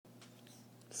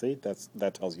See,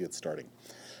 that tells you it's starting.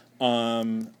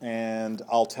 And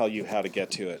I'll tell you how to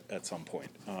get to it at some point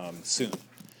soon.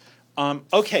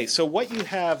 Okay, so what you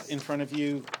have in front of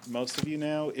you, most of you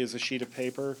now, is a sheet of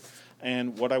paper.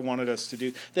 And what I wanted us to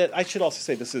do, that I should also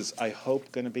say, this is, I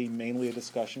hope, going to be mainly a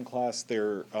discussion class.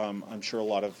 I'm sure a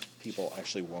lot of people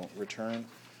actually won't return,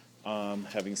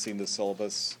 having seen the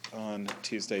syllabus on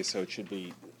Tuesday, so it should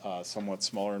be somewhat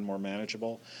smaller and more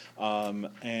manageable.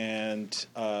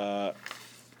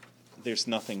 There's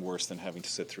nothing worse than having to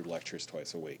sit through lectures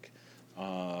twice a week.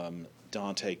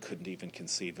 Dante couldn't even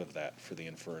conceive of that for the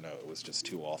Inferno. It was just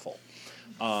too awful.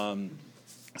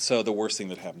 So the worst thing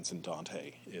that happens in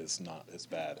Dante is not as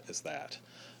bad as that.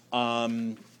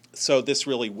 So this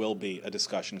really will be a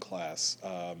discussion class,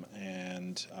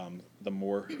 and the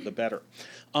more, the better.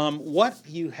 What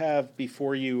you have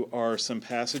before you are some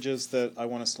passages that I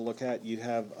want us to look at. You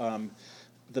have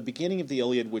the beginning of the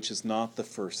Iliad, which is not the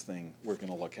first thing we're going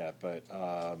to look at, but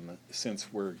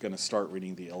since we're going to start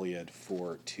reading the Iliad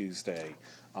for Tuesday,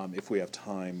 if we have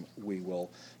time, we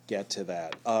will get to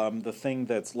that. The thing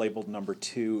that's labeled number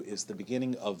 2 is the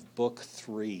beginning of Book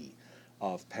 3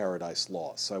 of Paradise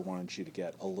Lost. So I wanted you to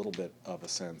get a little bit of a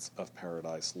sense of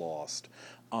Paradise Lost.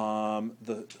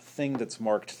 The thing that's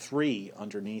marked 3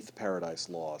 underneath Paradise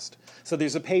Lost. So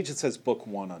there's a page that says Book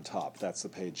 1 on top. That's the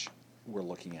page we're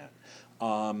looking at.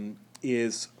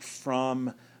 Is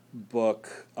from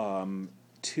Book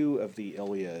 2 of the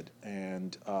Iliad,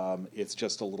 and it's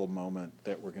just a little moment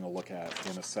that we're going to look at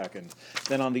in a second.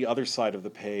 Then on the other side of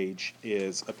the page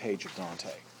is a page of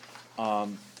Dante.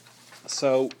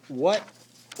 So what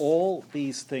all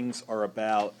these things are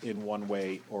about in one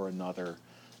way or another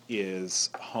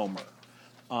is Homer.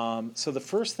 So the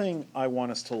first thing I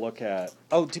want us to look at...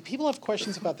 Oh, do people have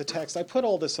questions about the text? I put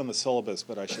all this on the syllabus,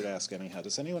 but I should ask anyhow.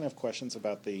 Does anyone have questions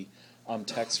about the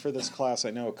text for this class? I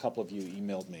know a couple of you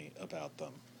emailed me about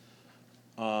them.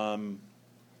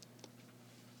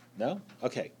 No?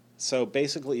 Okay. So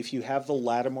basically, if you have the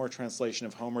Lattimore translation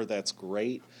of Homer, that's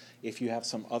great. If you have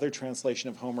some other translation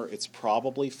of Homer, it's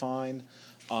probably fine.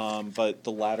 But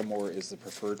the Lattimore is the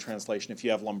preferred translation. If you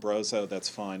have Lombroso, that's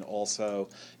fine also.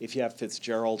 If you have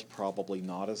Fitzgerald, probably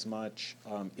not as much.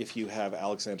 If you have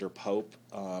Alexander Pope,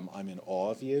 I'm in awe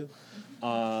of you.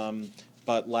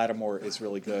 But Lattimore is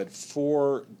really good.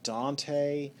 For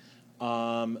Dante,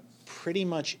 pretty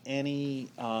much any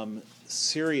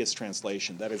serious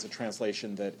translation, that is a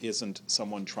translation that isn't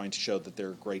someone trying to show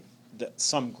that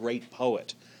some great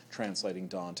poet translating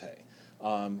Dante.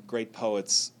 Great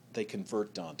poets, they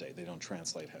convert Dante, they don't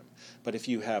translate him. But if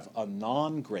you have a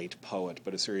non-great poet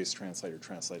but a serious translator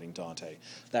translating Dante,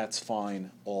 that's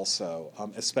fine also,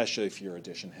 especially if your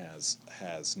edition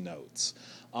has notes.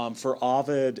 For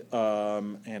Ovid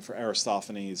and for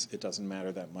Aristophanes, it doesn't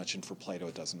matter that much, and for Plato,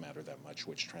 it doesn't matter that much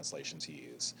which translations you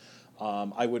use.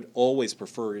 I would always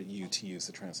prefer you to use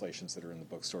the translations that are in the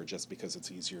bookstore just because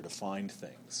it's easier to find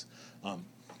things.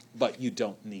 But you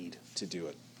don't need to do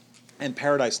it. And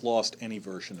Paradise Lost, any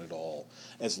version at all,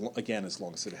 as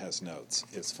long as it has notes,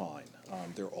 is fine.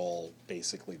 They're all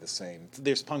basically the same.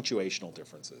 There's punctuational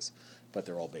differences, but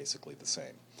they're all basically the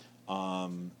same.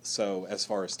 So as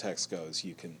far as text goes,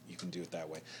 you can do it that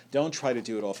way. Don't try to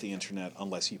do it off the internet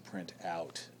unless you print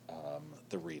out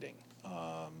the reading,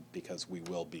 because we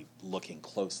will be looking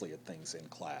closely at things in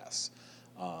class.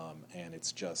 And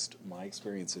it's just, my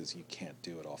experience is you can't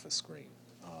do it off a screen.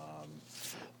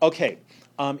 Okay,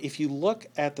 if you look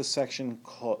at the section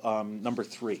number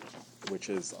 3, which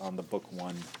is on the Book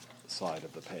 1 side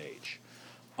of the page,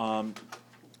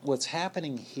 what's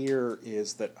happening here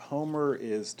is that Homer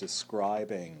is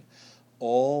describing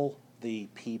all the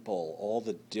people, all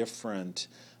the different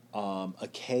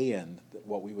Achaean,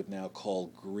 what we would now call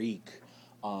Greek,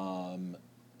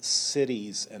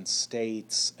 cities and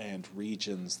states and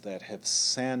regions that have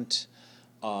sent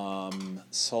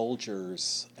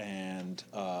soldiers and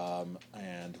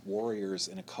warriors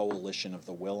in a coalition of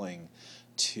the willing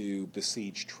to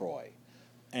besiege Troy.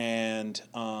 And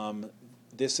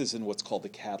this is in what's called the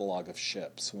Catalog of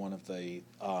Ships. One of the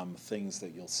things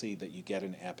that you'll see that you get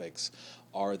in epics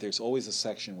there's always a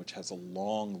section which has a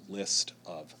long list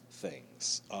of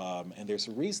things. And there's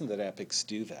a reason that epics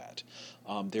do that.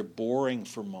 They're boring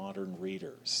for modern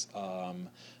readers.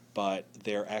 But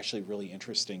they're actually really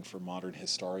interesting for modern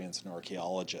historians and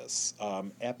archaeologists.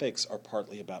 Epics are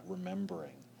partly about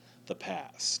remembering the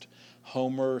past.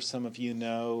 Homer, some of you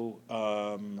know,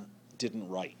 didn't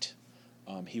write.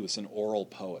 He was an oral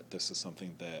poet. This is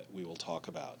something that we will talk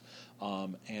about.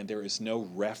 And there is no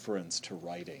reference to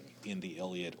writing in the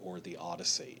Iliad or the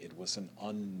Odyssey. It was an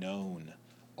unknown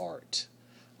art.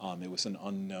 It was an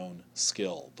unknown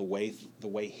skill. The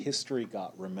way history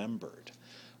got remembered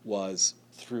was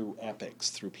through epics,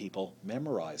 through people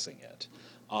memorizing it.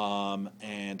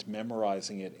 And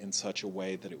memorizing it in such a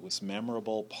way that it was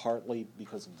memorable, partly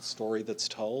because of the story that's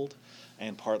told,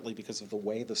 and partly because of the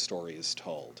way the story is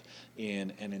told,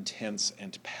 in an intense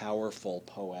and powerful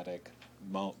poetic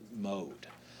mode.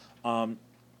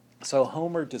 So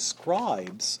Homer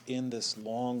describes in this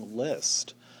long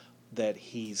list that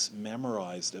he's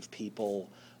memorized of people,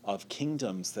 of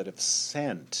kingdoms that have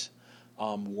sent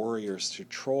warriors to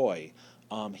Troy.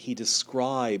 He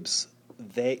describes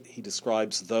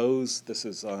those, this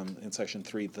is in section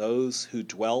 3, those who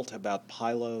dwelt about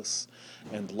Pylos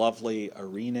and lovely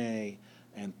Arene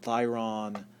and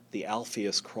Thyron, the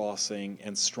Alpheus crossing,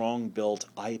 and strong-built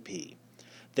Ipe.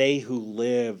 They who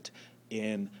lived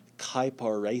in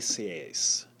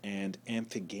Kypareses and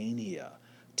Amphigania,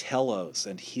 Telos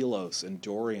and Helos and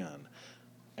Dorion.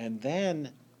 And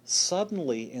then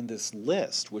suddenly in this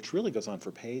list, which really goes on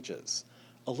for pages,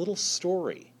 a little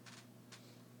story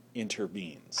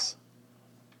intervenes.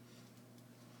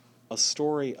 A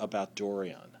story about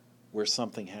Dorion, where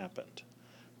something happened,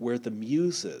 where the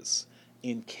Muses,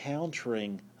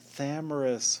 encountering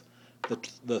Thamyris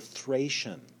the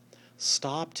Thracian,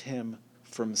 stopped him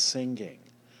from singing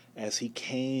as he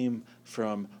came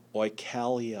from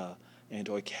Oikalia and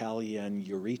Oikalian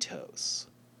Eurytos.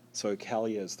 So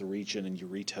Oikalia is the region and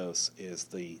Eurytos is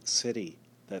the city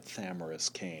that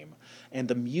Thamyris came. And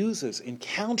the Muses,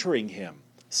 encountering him,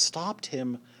 stopped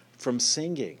him from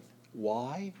singing.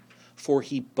 Why? For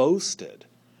he boasted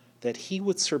that he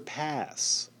would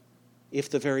surpass if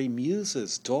the very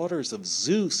Muses, daughters of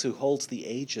Zeus who holds the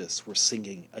Aegis, were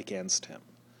singing against him.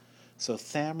 So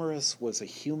Thamyris was a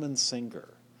human singer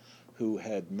who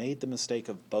had made the mistake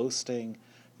of boasting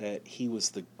that he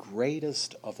was the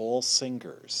greatest of all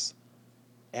singers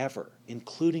ever,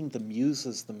 including the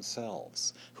Muses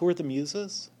themselves. Who are the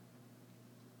Muses?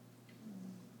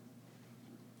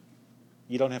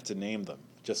 You don't have to name them.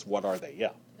 Just what are they? Yeah.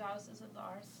 Goddesses of the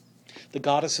arts. The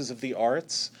goddesses of the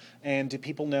arts. And do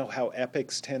people know how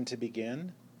epics tend to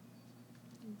begin?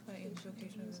 By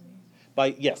invocation of the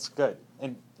muse. Yes, good.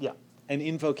 And yeah, an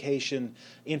invocation,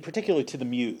 in particular to the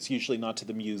muse, usually not to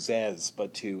the muses,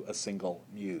 but to a single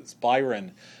muse.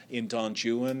 Byron in Don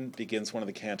Juan begins one of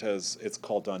the cantos. It's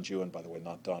called Don Juan, by the way,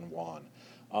 not Don Juan.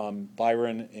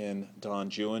 Byron in Don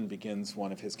Juan begins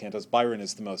one of his cantos. Byron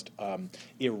is the most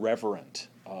irreverent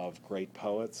of great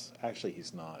poets. Actually,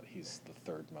 he's not. He's the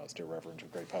third most irreverent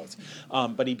of great poets.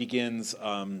 But he begins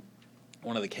one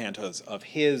of the cantos of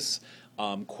his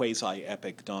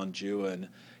quasi-epic Don Juan,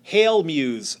 "Hail,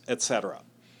 Muse," etc.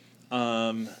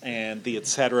 And the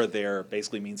etc. there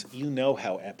basically means you know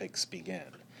how epics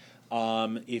begin.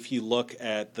 If you look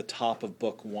at the top of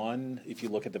Book 1, if you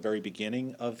look at the very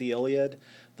beginning of the Iliad,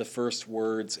 the first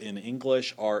words in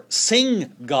English are,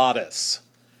 "Sing, goddess,"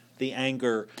 the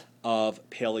anger of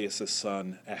Peleus'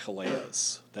 son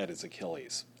Achilles, that is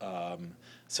Achilles.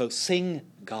 So sing,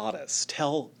 goddess,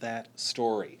 tell that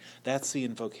story. That's the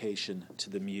invocation to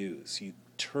the muse. You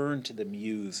turn to the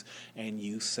muse and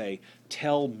you say,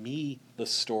 tell me the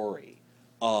story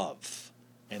of,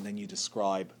 and then you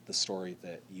describe the story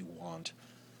that you want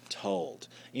told.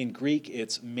 In Greek,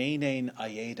 it's menein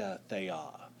aieda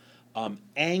theia.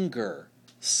 Anger,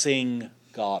 sing,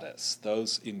 goddess.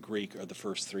 Those in Greek are the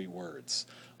first three words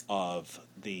of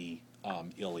the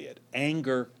Iliad.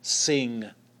 Anger,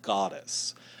 sing,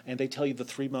 goddess. And they tell you the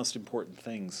three most important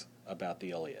things about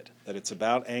the Iliad. That it's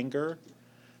about anger,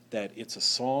 that it's a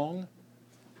song,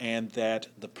 and that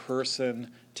the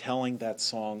person telling that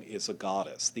song is a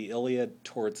goddess. The Iliad,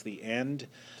 towards the end,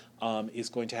 is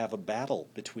going to have a battle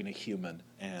between a human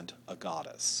and a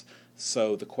goddess.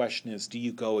 So the question is, do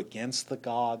you go against the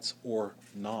gods or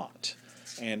not?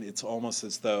 And it's almost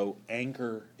as though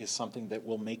anger is something that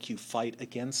will make you fight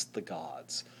against the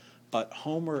gods. But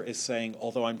Homer is saying,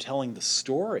 although I'm telling the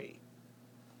story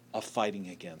of fighting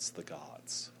against the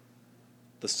gods,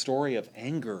 the story of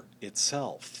anger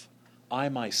itself, I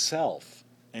myself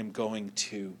am going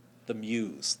to the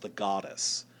muse, the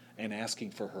goddess, and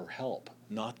asking for her help,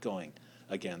 not going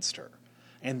against her.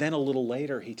 And then a little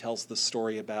later he tells the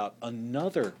story about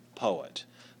another poet,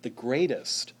 the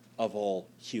greatest of all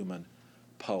human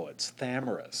poets,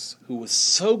 Thamyris, who was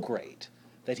so great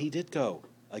that he did go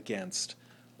against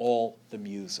all the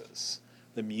muses,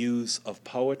 the muse of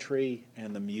poetry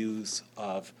and the muse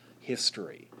of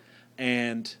history.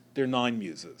 And there are 9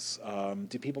 muses.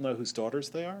 Do people know whose daughters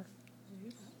they are?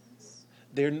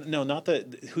 No, not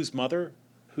whose mother?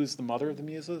 Who's the mother of the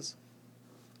muses?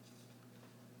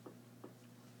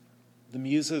 The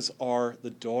muses are the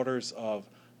daughters of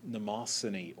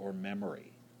mnemosyne, or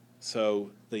memory.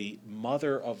 So the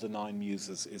mother of the 9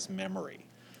 muses is memory.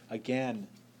 Again,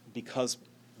 because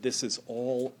this is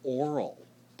all oral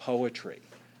poetry,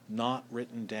 not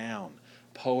written down,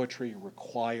 poetry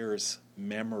requires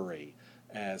memory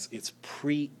as its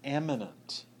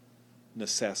preeminent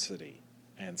necessity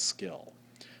and skill.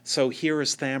 So here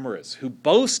is Thamyris, who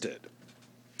boasted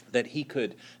that he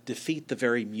could defeat the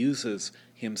very muses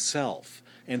himself,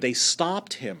 and they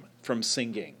stopped him from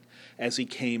singing as he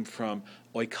came from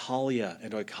Oikalia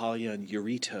and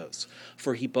Eurytos,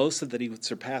 for he boasted that he would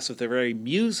surpass with the very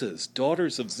muses,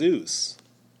 daughters of Zeus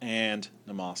and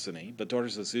Mnemosyne, but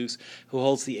daughters of Zeus, who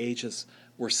holds the aegis,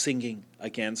 were singing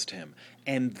against him.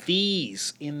 And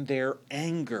these, in their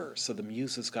anger, so the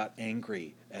muses got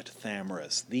angry at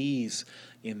Thamyris, these,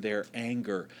 in their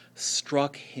anger,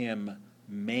 struck him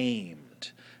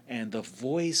maimed, and the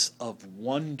voice of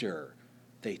wonder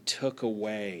they took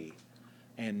away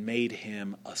and made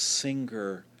him a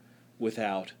singer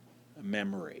without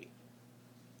memory.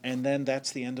 And then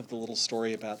that's the end of the little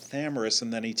story about Thamyris,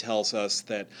 and then he tells us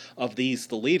that of these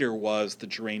the leader was the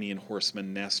Geranian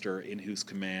horseman Nestor, in whose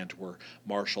command were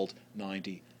marshaled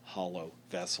 90 hollow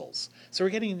vessels. So we're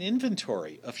getting an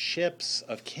inventory of ships,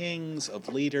 of kings, of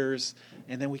leaders,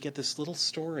 and then we get this little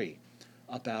story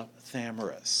about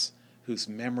Thamyris, whose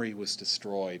memory was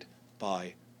destroyed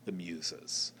by the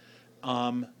muses.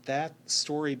 That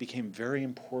story became very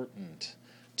important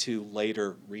to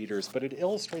later readers, but it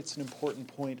illustrates an important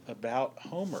point about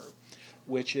Homer,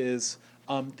 which is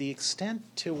the extent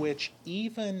to which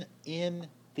even in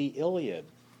the Iliad,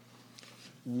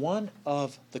 one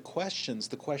of the questions,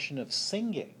 the question of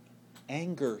singing,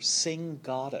 anger, sing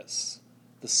goddess,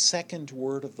 the second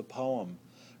word of the poem,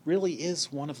 really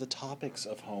is one of the topics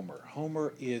of Homer.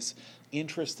 Homer is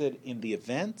interested in the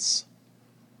events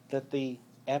that the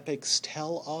epics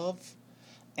tell of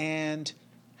and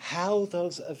how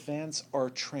those events are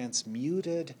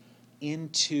transmuted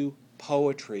into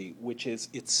poetry, which is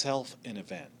itself an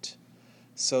event.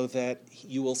 So that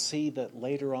you will see that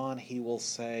later on he will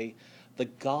say, the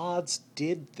gods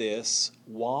did this.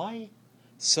 Why?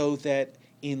 So that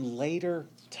in later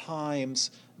times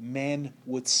men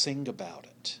would sing about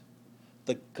it.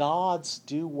 The gods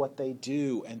do what they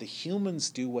do, and the humans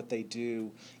do what they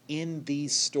do in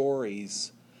these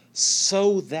stories,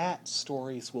 so that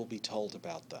stories will be told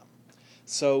about them.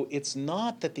 So it's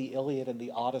not that the Iliad and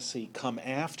the Odyssey come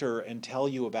after and tell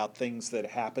you about things that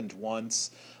happened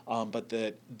once, but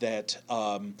that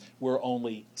we're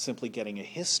only simply getting a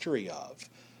history of.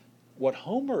 What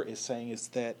Homer is saying is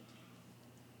that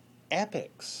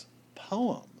epics,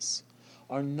 poems,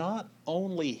 are not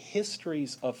only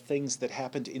histories of things that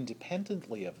happened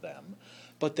independently of them,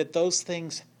 but that those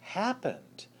things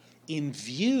happened in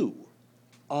view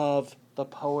of the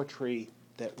poetry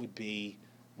that would be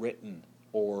written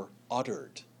or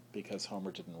uttered, because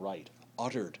Homer didn't write,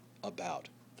 uttered about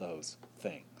those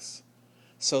things.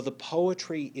 So the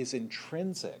poetry is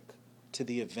intrinsic to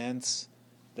the events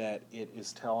that it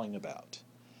is telling about.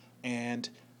 And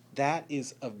that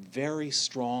is a very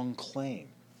strong claim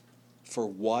for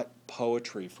what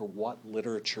poetry, for what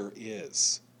literature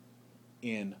is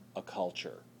in a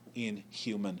culture, in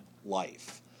human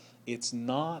life. It's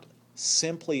not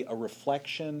simply a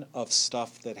reflection of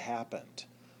stuff that happened,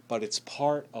 but it's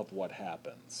part of what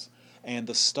happens. And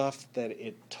the stuff that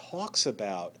it talks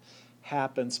about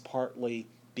happens partly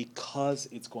because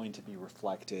it's going to be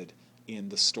reflected in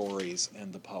the stories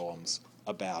and the poems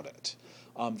about it.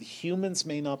 The humans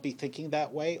may not be thinking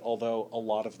that way, although a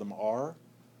lot of them are,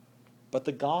 but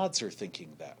the gods are thinking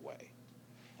that way.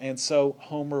 And so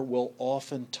Homer will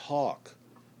often talk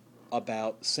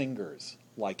about singers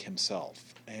like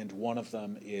himself, and one of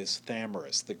them is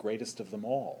Thamyris, the greatest of them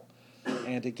all.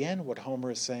 And again, what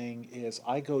Homer is saying is,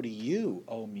 I go to you,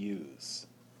 O muse,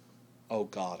 O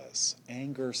goddess.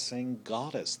 Anger, sing,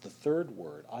 goddess, the third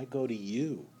word. I go to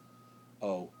you,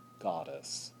 O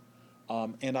goddess.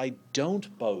 And I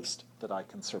don't boast that I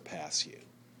can surpass you.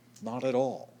 Not at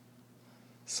all.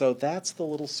 So that's the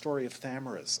little story of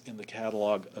Thamyris in the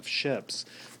catalog of ships.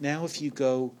 Now if you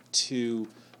go to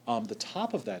the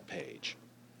top of that page,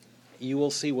 you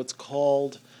will see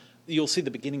you'll see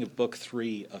the beginning of Book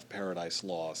 3 of Paradise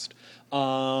Lost. Later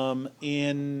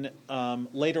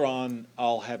on,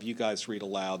 I'll have you guys read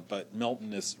aloud, but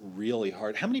Milton is really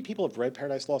hard. How many people have read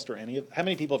Paradise Lost, or how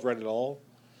many people have read it all?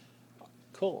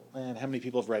 Cool. And how many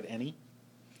people have read any?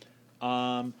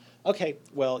 Okay,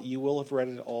 well, you will have read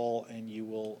it all, and you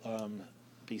will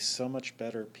be so much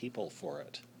better people for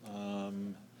it,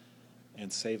 and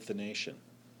save the nation.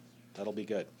 That'll be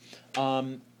good.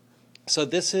 So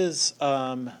this is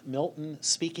Milton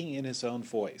speaking in his own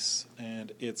voice,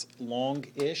 and it's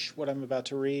long-ish, what I'm about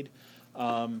to read,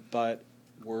 but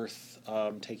worth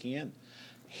taking in.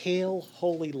 Hail,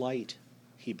 holy light,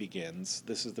 he begins.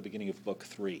 This is the beginning of Book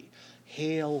 3.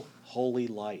 Hail, holy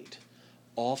light,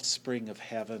 offspring of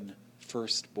heaven,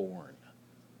 firstborn.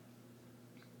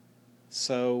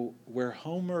 So where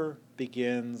Homer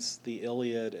begins the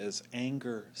Iliad as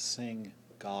anger sing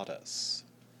goddess,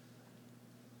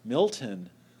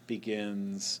 Milton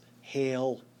begins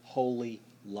hail holy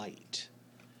light.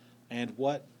 And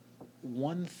what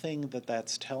one thing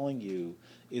that's telling you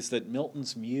is that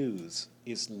Milton's muse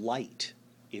is light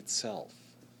itself.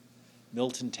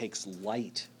 Milton takes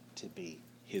light to be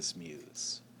his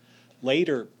muse.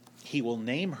 Later, he will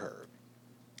name her,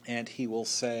 and he will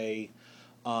say,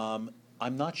 I'm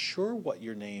not sure what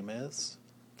your name is.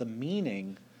 The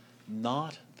meaning,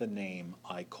 not the name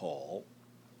I call.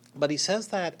 But he says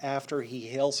that after he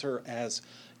hails her as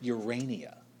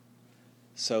Urania.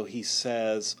 So he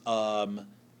says,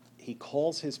 he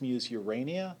calls his muse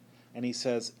Urania, and he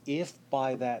says, if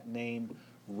by that name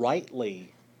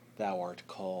rightly thou art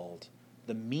called,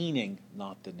 the meaning,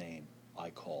 not the name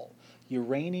I call.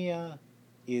 Urania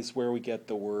is where we get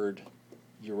the word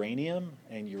uranium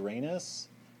and Uranus,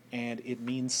 and it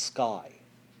means sky.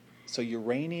 So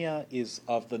Urania is,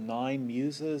 of the 9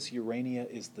 muses, Urania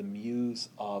is the muse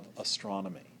of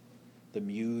astronomy, the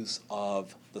muse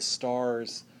of the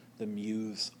stars, the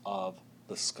muse of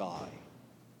the sky.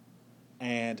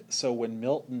 And so when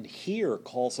Milton here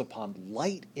calls upon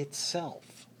light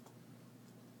itself,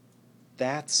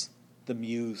 that's the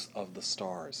muse of the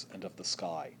stars and of the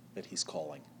sky that he's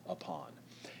calling upon.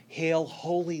 Hail,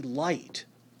 holy light,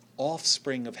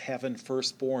 offspring of heaven,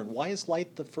 firstborn. Why is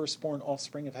light the firstborn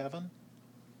offspring of heaven?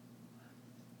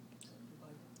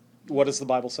 What does the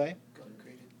Bible say? God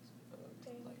created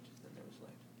light, then there was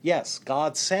light. Yes,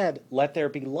 God said, let there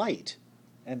be light,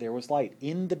 and there was light.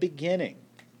 In the beginning,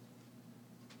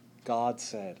 God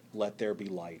said, let there be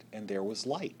light, and there was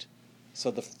light. So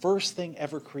the first thing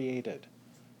ever created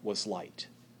was light.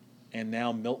 And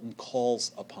now Milton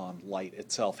calls upon light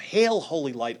itself. Hail,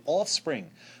 holy light,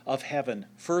 offspring of heaven,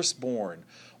 firstborn.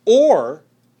 Or,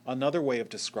 another way of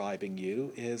describing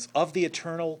you is of the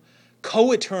eternal,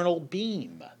 co-eternal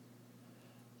beam.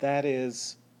 That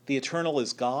is, the eternal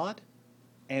is God,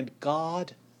 and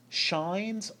God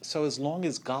shines. So as long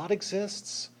as God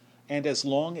exists, and as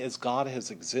long as God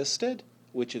has existed,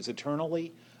 which is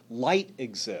eternally, light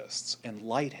exists, and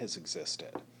light has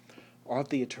existed. Of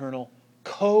the eternal,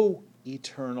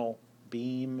 co-eternal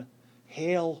beam.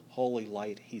 Hail, holy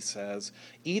light, he says,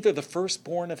 either the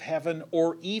firstborn of heaven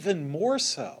or even more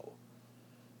so,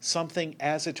 something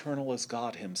as eternal as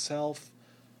God himself.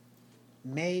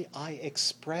 May I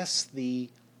express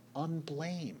thee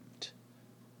unblamed.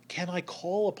 Can I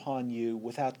call upon you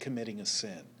without committing a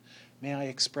sin? May I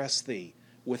express thee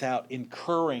without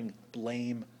incurring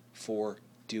blame for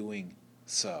doing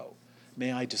so?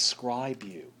 May I describe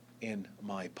you in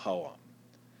my poem?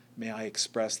 May I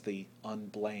express thee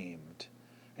unblamed?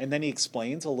 And then he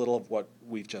explains a little of what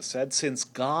we've just said. Since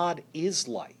God is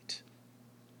light,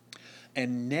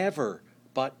 and never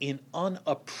but in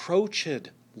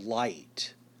unapproached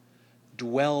light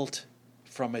dwelt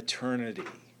from eternity,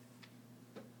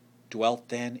 dwelt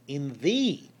then in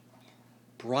thee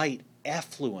bright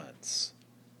effluence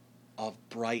of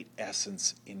bright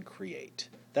essence increate.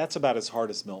 That's about as hard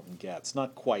as Milton gets.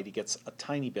 Not quite. He gets a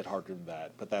tiny bit harder than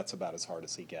that, but that's about as hard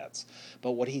as he gets.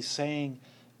 But what he's saying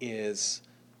is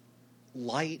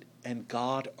light and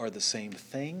God are the same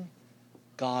thing.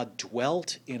 God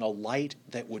dwelt in a light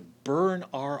that would burn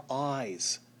our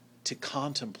eyes to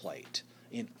contemplate,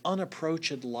 in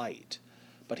unapproached light.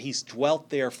 But he's dwelt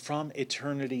there from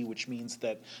eternity, which means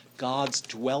that God's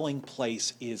dwelling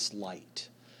place is light.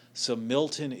 So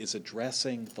Milton is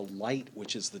addressing the light,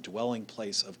 which is the dwelling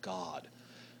place of God.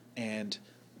 And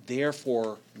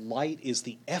therefore, light is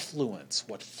the effluence,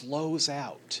 what flows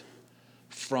out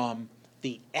from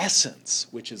the essence,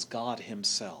 which is God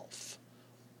himself,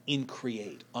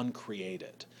 increate,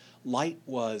 uncreated. Light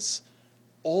was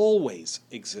always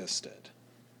existed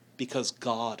because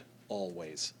God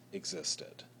always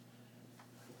existed.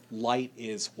 Light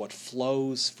is what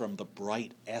flows from the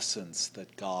bright essence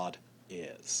that God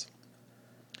is.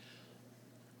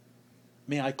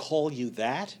 May I call you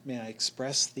that? May I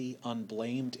express thee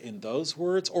unblamed in those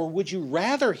words? Or would you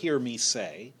rather hear me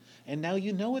say, and now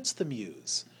you know it's the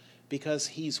muse, because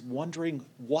he's wondering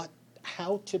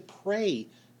how to pray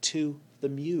to the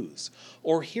muse.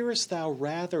 Or hearest thou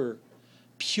rather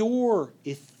pure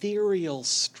ethereal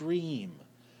stream,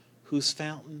 whose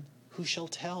fountain who shall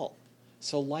tell?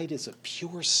 So light is a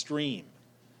pure stream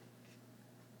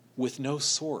with no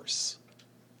source,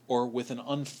 or with an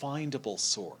unfindable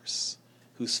source,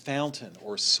 whose fountain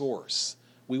or source,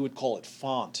 we would call it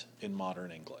font in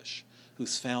modern English,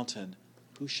 whose fountain,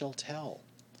 who shall tell?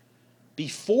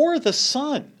 Before the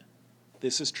sun,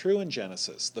 this is true in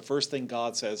Genesis. The first thing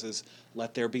God says is,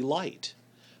 let there be light.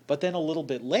 But then a little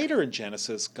bit later in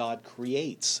Genesis, God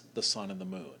creates the sun and the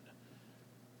moon,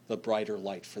 the brighter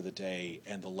light for the day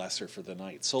and the lesser for the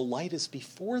night. So light is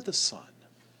before the sun.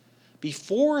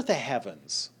 Before the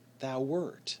heavens, thou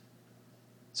wert.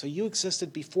 So you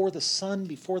existed before the sun,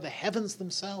 before the heavens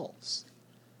themselves.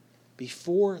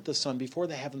 Before the sun, before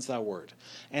the heavens, thou wert.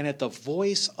 And at the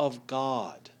voice of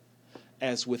God,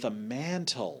 as with a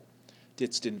mantle,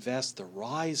 didst invest the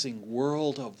rising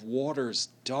world of waters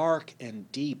dark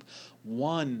and deep,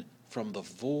 one from the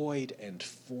void and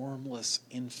formless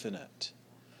infinite.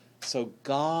 So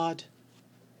God,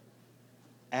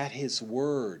 at his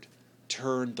word,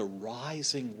 turned the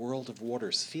rising world of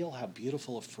waters. Feel how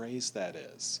beautiful a phrase that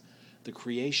is. The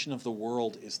creation of the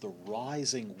world is the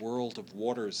rising world of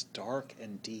waters, dark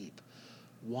and deep,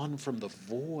 one from the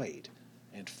void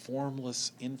and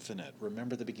formless infinite.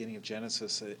 Remember the beginning of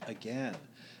Genesis again.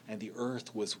 And the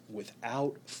earth was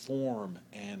without form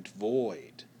and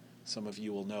void. Some of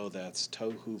you will know that's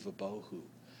tohu vabohu,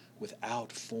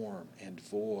 without form and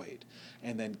void.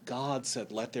 And then God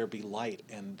said, let there be light,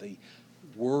 and the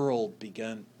world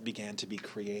began to be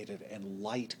created, and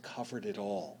light covered it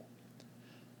all.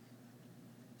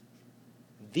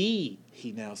 Thee,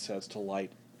 he now says to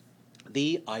light,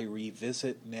 thee I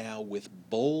revisit now with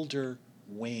bolder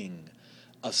wing,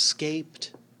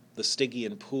 escaped the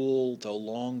Stygian pool, though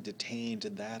long detained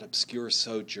in that obscure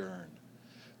sojourn,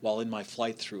 while in my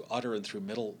flight through utter and through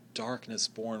middle darkness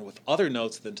born, with other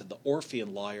notes than to the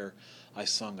Orphean lyre I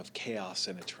sung of chaos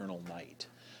and eternal night.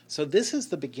 So this is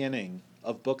the beginning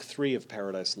of Book 3 of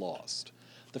Paradise Lost.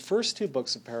 The first two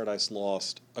books of Paradise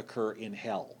Lost occur in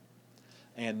hell,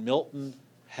 and Milton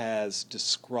has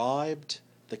described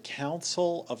the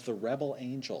council of the rebel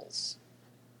angels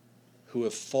who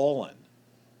have fallen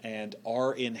and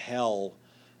are in hell,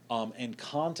 and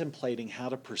contemplating how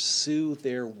to pursue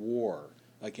their war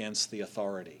against the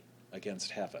authority,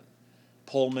 against heaven.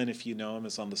 Pullman, if you know him,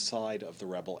 is on the side of the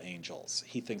rebel angels.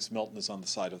 He thinks Milton is on the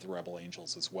side of the rebel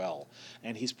angels as well,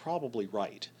 and he's probably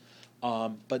right.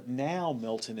 But now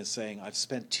Milton is saying, I've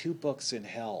spent 2 books in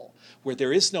hell where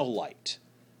there is no light,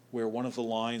 where one of the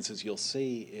lines, as you'll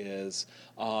see, is,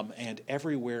 and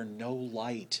everywhere no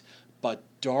light, but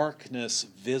darkness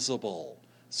visible,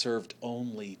 served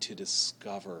only to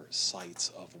discover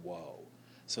sights of woe.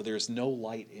 So there's no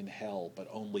light in hell, but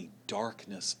only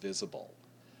darkness visible,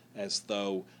 as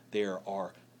though there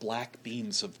are black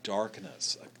beams of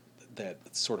darkness that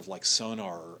sort of like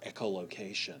sonar or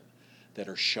echolocation that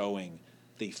are showing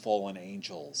the fallen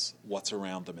angels what's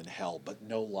around them in hell, but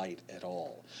no light at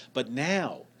all. But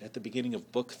now, at the beginning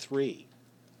of Book 3,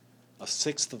 a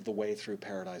sixth of the way through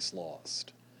Paradise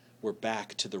Lost, we're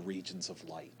back to the regions of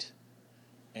light.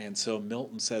 And so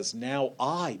Milton says, now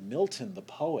I, Milton the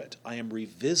poet, I am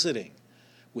revisiting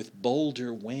with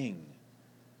bolder wing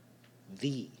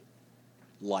the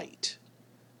light.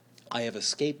 I have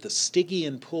escaped the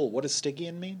Stygian pool. What does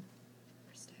Stygian mean?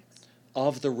 Styx.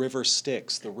 Of the river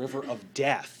Styx, the river of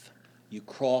death. You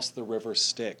cross the river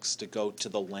Styx to go to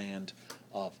the land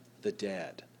of the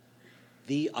dead.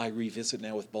 Thee I revisit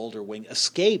now with bolder wing,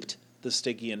 escaped the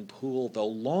Stygian pool, though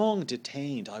long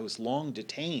detained. I was long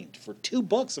detained for 2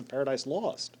 books of Paradise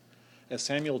Lost. As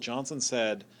Samuel Johnson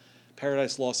said,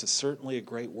 Paradise Lost is certainly a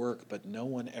great work, but no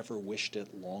one ever wished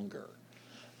it longer.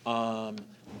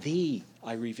 Thee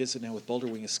I revisit now with bolder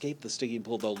wing, escaped the Stygian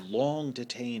pool, though long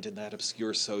detained in that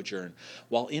obscure sojourn,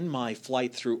 while in my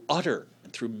flight through utter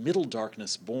and through middle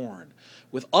darkness born,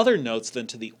 with other notes than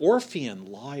to the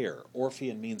Orphean lyre.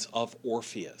 Orphean means of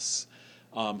Orpheus,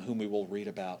 whom we will read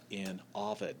about in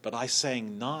Ovid. But I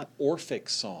sang not Orphic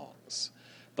songs,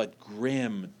 but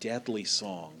grim, deadly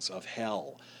songs of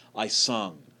hell. I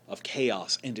sung of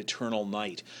chaos and eternal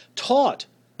night, taught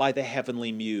by the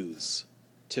heavenly muse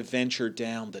to venture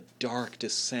down the dark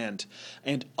descent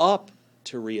and up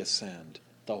to reascend,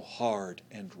 though hard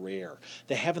and rare.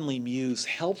 The heavenly muse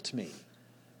helped me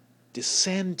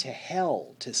descend to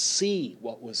hell to see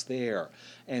what was there,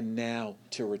 and now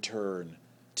to return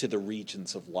to the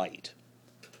regions of light,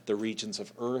 the regions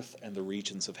of earth and the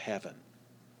regions of heaven.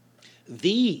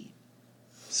 Thee,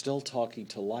 still talking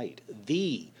to light,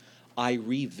 thee I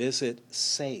revisit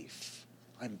safe.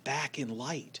 I'm back in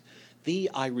light. Thee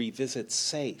I revisit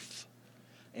safe,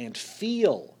 and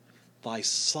feel thy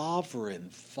sovereign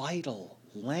vital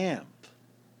lamp.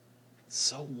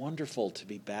 so wonderful to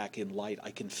be back in light.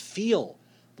 I can feel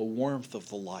the warmth of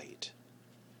the light.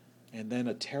 And then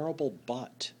a terrible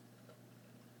but.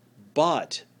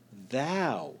 But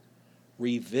thou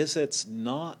revisits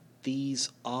not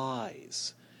these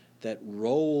eyes that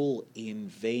roll in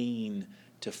vain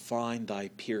to find thy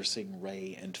piercing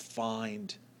ray and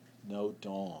find no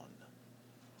dawn.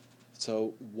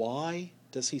 So why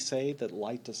does he say that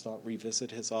light does not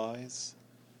revisit his eyes?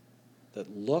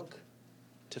 That look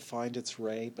to find its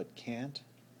ray but can't?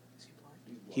 Is he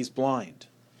blind? He's blind.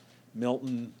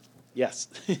 Milton, yes.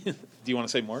 Do you want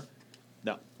to say more?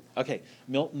 No. Okay,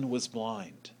 Milton was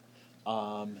blind.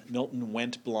 Milton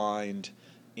went blind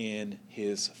in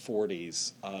his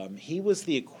 40s. He was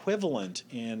the equivalent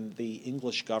in the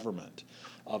English government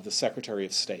of the Secretary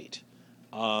of State.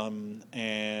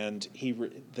 And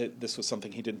this was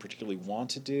something he didn't particularly want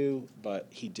to do, but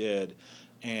he did.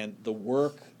 And the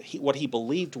work, what he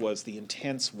believed was the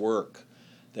intense work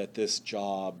that this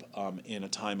job in a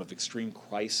time of extreme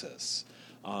crisis,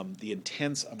 the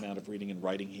intense amount of reading and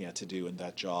writing he had to do in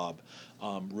that job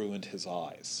ruined his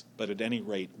eyes. But at any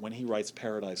rate, when he writes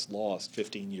Paradise Lost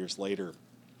 15 years later,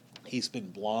 he's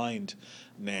been blind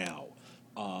now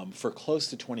for close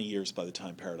to 20 years by the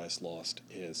time Paradise Lost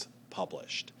is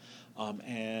published.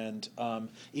 And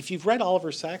if you've read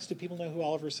Oliver Sacks, do people know who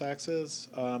Oliver Sacks is?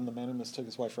 The man who mistook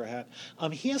his wife for a hat.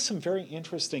 He has some very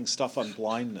interesting stuff on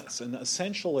blindness. And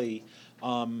essentially,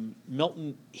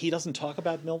 Milton, he doesn't talk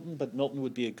about Milton, but Milton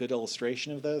would be a good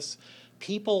illustration of this.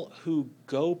 People who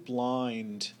go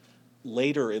blind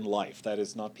later in life, that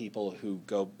is, not people who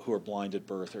are blind at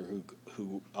birth or who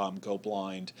go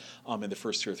blind in the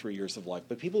first 2 or 3 years of life,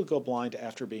 but people who go blind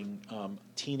after being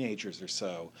teenagers or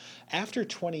so. After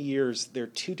 20 years, there are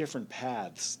two different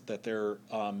paths that their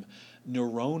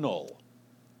neuronal,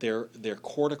 their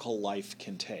cortical life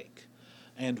can take.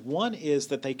 And one is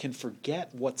that they can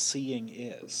forget what seeing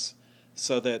is.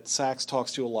 So that Sacks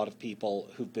talks to a lot of people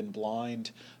who've been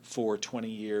blind for 20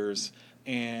 years,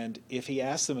 and if he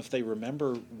asks them if they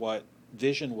remember what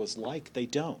vision was like, they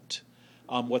don't.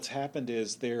 What's happened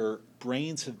is their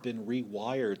brains have been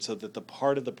rewired so that the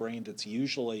part of the brain that's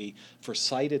usually for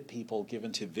sighted people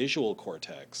given to visual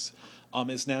cortex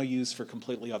is now used for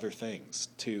completely other things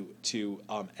to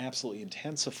absolutely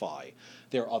intensify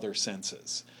their other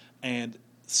senses. And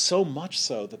so much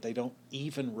so that they don't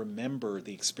even remember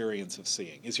the experience of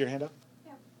seeing. Is your hand up?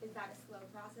 Yeah. Is that a slow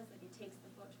process? Like it takes the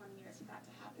full 20 years for that to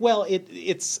happen? Well,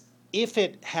 it's if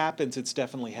it happens, it's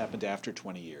definitely happened after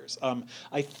 20 years.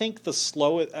 I think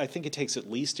I think it takes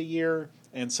at least a year,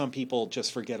 and some people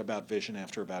just forget about vision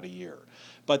after about a year.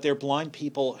 But they're blind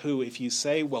people who, if you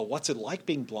say, well, what's it like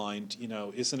being blind?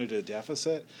 Isn't it a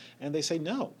deficit? And they say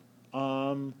no.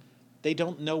 They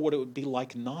don't know what it would be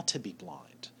like not to be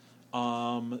blind.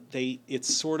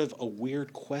 It's sort of a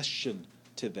weird question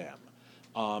to them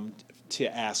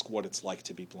to ask what it's like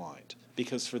to be blind.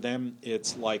 Because for them,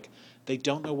 it's like they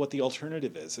don't know what the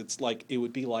alternative is. It's like it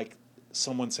would be like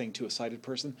someone saying to a sighted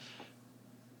person,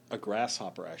 a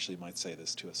grasshopper actually might say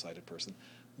this to a sighted person,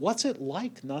 what's it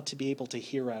like not to be able to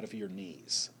hear out of your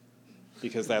knees?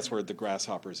 Because that's where the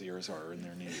grasshopper's ears are, in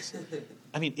their knees.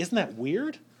 I mean, isn't that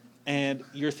weird? And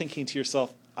you're thinking to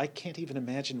yourself, I can't even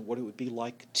imagine what it would be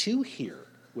like to hear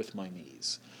with my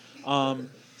knees.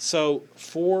 So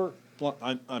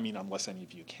unless any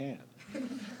of you can,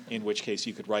 in which case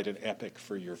you could write an epic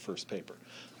for your first paper.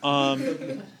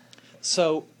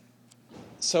 So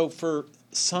for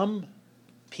some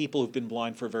people who've been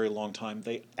blind for a very long time,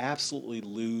 they absolutely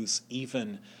lose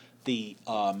even the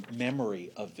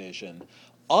memory of vision.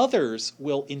 Others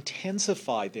will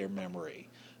intensify their memory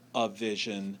of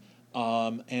vision,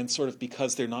 and sort of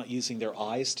because they're not using their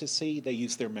eyes to see, they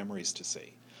use their memories to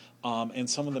see. And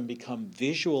some of them become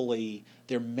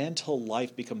their mental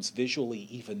life becomes visually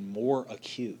even more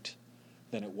acute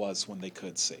than it was when they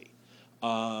could see.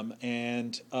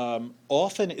 And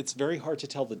often it's very hard to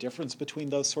tell the difference between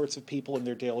those sorts of people in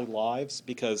their daily lives,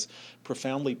 because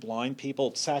profoundly blind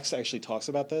people, Sacks actually talks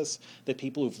about this, that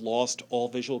people who've lost all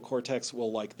visual cortex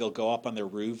they'll go up on their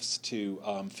roofs to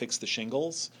fix the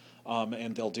shingles,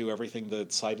 and they'll do everything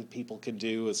that sighted people can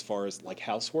do as far as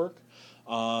housework.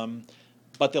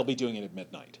 But they'll be doing it at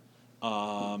midnight.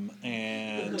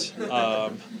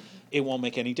 It won't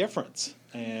make any difference.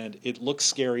 And it looks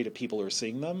scary to people who are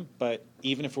seeing them, but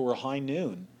even if it were high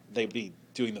noon, they'd be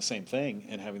doing the same thing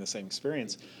and having the same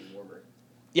experience. It'd be warmer.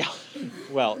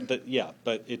 Yeah,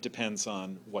 but it depends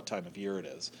on what time of year it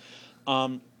is.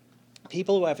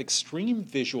 People who have extreme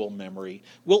visual memory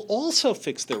will also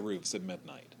fix their roofs at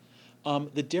midnight.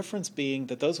 The difference being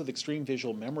that those with extreme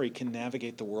visual memory can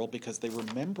navigate the world because they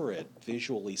remember it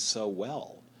visually so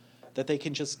well. that they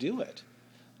can just do it.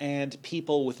 And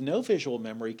people with no visual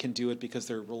memory can do it because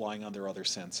they're relying on their other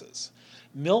senses.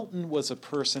 Milton was a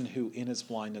person who, in his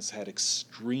blindness, had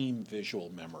extreme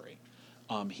visual memory.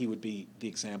 He would be the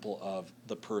example of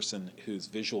the person whose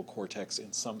visual cortex,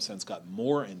 in some sense, got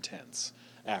more intense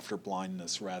after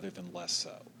blindness rather than less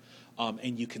so.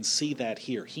 And you can see that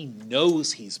here. He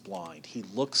knows he's blind. He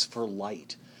looks for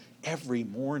light every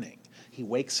morning. He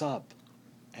wakes up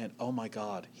and, oh my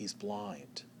God, he's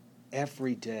blind.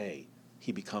 Every day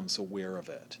he becomes aware of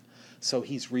it. So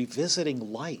he's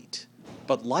revisiting light,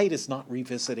 but light is not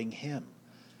revisiting him.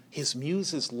 His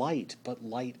muse is light, but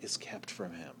light is kept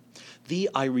from him. Thee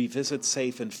I revisit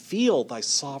safe and feel thy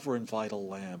sovereign vital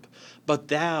lamp, but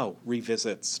thou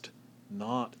revisitst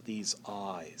not these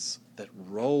eyes that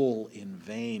roll in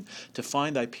vain to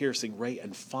find thy piercing ray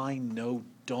and find no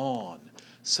dawn.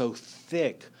 So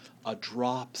thick a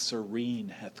drop serene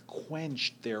hath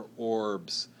quenched their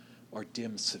orbs, or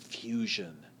dim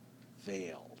suffusion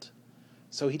veiled.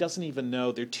 So he doesn't even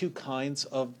know. There are two kinds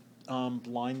of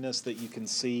blindness that you can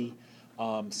see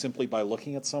simply by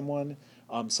looking at someone.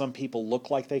 Some people look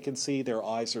like they can see. Their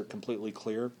eyes are completely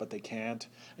clear, but they can't.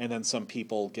 And then some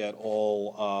people get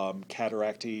all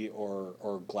cataracty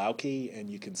or glauchy, and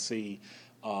you can see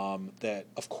that,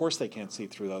 of course, they can't see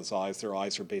through those eyes. Their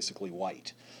eyes are basically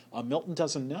white. Milton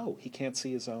doesn't know. He can't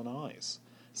see his own eyes.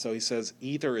 So he says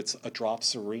either it's a drop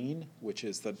serene, which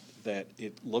is that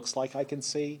it looks like I can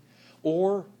see,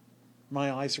 or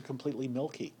my eyes are completely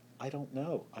milky. I don't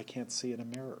know. I can't see in a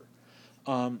mirror.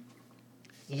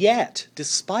 Yet,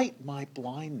 despite my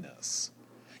blindness,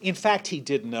 in fact, he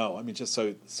did know. I mean, just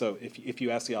so if you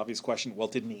ask the obvious question, well,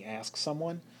 didn't he ask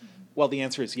someone? Mm-hmm. Well, the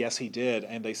answer is yes, he did,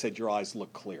 and they said, your eyes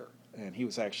look clear. And he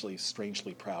was actually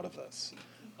strangely proud of this.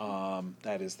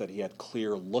 That is, that he had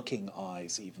clear-looking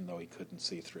eyes, even though he couldn't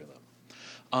see through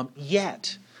them.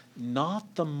 Yet,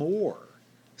 not the more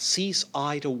cease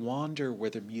I to wander where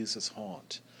the muses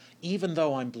haunt. Even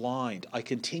though I'm blind, I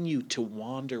continue to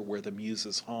wander where the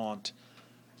muses haunt.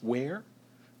 Where?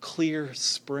 Clear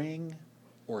spring,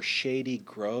 or shady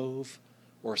grove,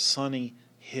 or sunny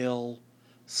hill,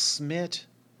 smit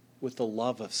with the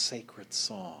love of sacred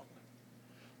song.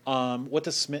 What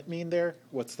does smit mean there?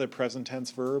 What's the present tense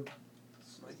verb?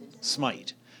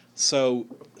 Smite. So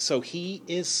he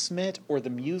is smit, or the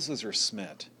muses are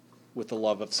smit with the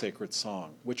love of sacred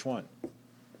song. Which one?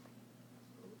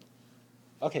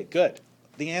 Okay, good.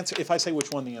 The answer, if I say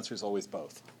which one, the answer is always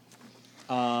both.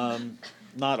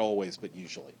 Not always, but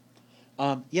usually.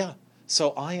 Yeah,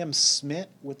 so I am smit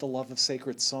with the love of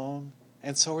sacred song,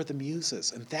 and so are the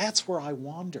muses, and that's where I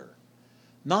wander.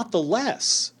 Not the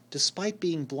less, despite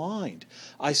being blind,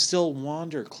 I still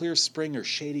wander clear spring or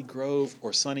shady grove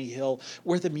or sunny hill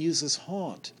where the muses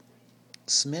haunt.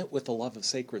 Smit with the love of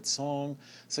sacred song.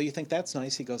 So you think that's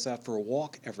nice, he goes out for a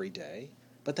walk every day,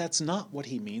 but that's not what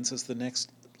he means, as the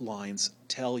next lines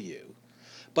tell you.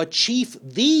 But chief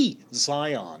thee,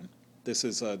 Zion, this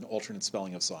is an alternate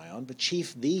spelling of Zion, but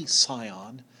chief thee,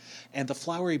 Sion, and the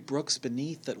flowery brooks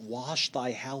beneath that wash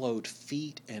thy hallowed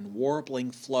feet and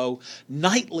warbling flow,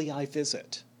 nightly I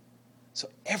visit. So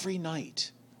every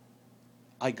night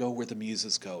I go where the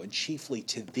muses go, and chiefly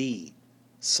to thee,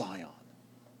 Sion.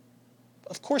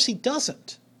 Of course he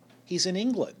doesn't. He's in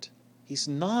England. He's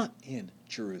not in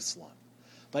Jerusalem.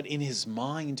 But in his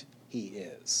mind he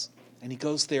is. And he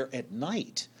goes there at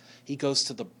night. He goes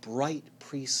to the bright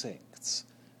precincts,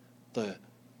 the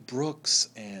brooks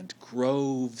and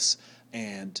groves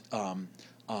and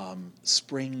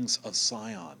springs of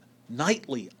Sion.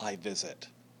 Nightly I visit.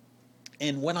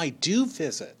 And when I do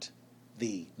visit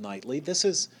thee nightly, this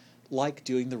is like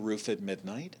doing the roof at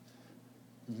midnight.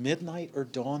 Midnight or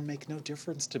dawn make no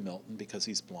difference to Milton because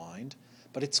he's blind,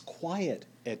 but it's quiet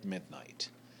at midnight.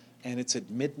 And it's at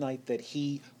midnight that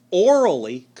he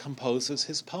orally composes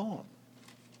his poem.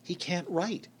 He can't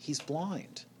write. He's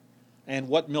blind. And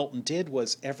what Milton did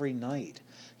was every night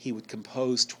he would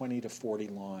compose 20 to 40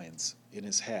 lines in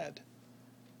his head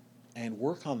and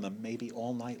work on them maybe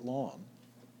all night long.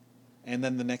 And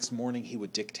then the next morning he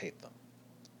would dictate them.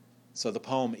 So the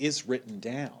poem is written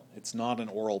down. It's not an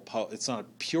oral it's not a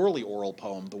purely oral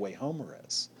poem the way Homer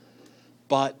is.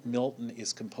 But Milton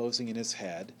is composing in his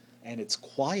head, and it's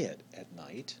quiet at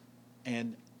night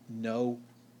and no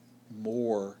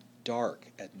more dark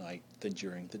at night than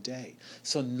during the day.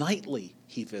 So nightly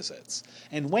he visits.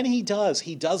 And when he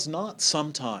does not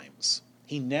sometimes,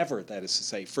 he never, that is to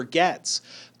say, forgets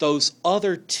those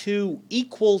other two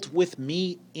equaled with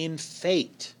me in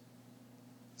fate.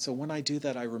 So when I do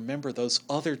that, I remember those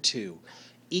other two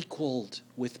equaled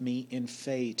with me in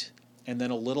fate, and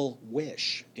then a little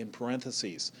wish in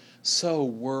parentheses. So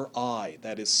were I,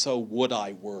 that is, so would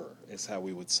I were, is how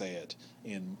we would say it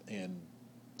in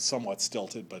somewhat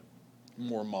stilted but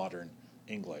more modern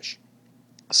English.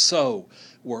 So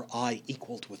were I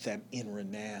equaled with them in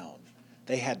renown.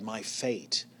 They had my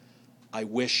fate. I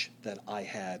wish that I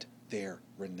had their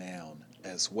renown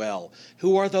as well.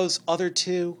 Who are those other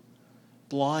two?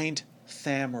 Blind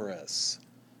Thamyris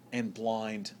and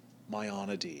blind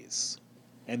Maionides.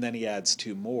 And then he adds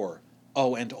two more.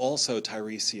 Oh, and also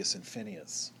Tiresias and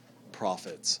Phineus,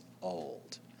 prophets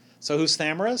old. So who's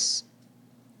Thamyris?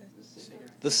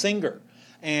 The singer.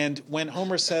 And when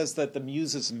Homer says that the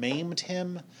Muses maimed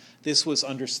him, this was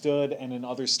understood, and in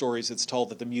other stories it's told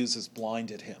that the Muses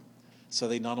blinded him. So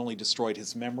they not only destroyed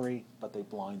his memory, but they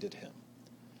blinded him.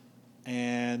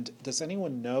 And does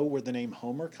anyone know where the name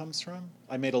Homer comes from?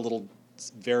 I made a little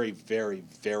very, very,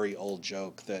 very old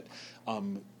joke that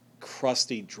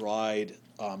crusty, dry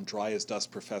as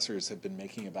dust professors have been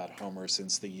making about Homer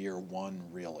since the year one,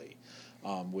 really,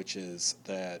 which is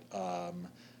that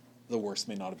the works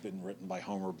may not have been written by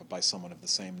Homer, but by someone of the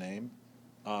same name.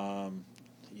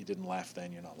 You didn't laugh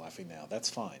then, you're not laughing now. That's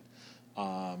fine.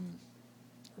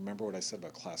 Remember what I said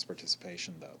about class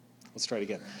participation, though. Let's try it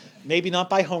again. Maybe not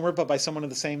by Homer, but by someone of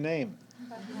the same name.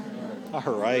 All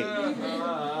right.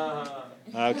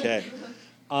 Okay.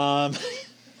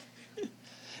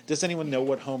 Does anyone know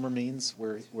what Homer means,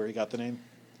 where he got the name?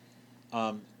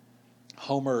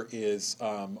 Homer is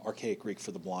archaic Greek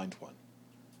for the blind one.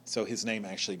 So his name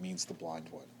actually means the blind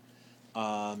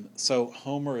one. So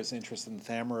Homer is interested in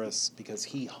Thamyris because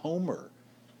he, Homer,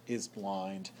 is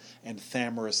blind, and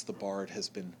Thamyris the bard has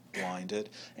been blinded.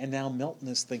 And now Milton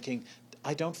is thinking,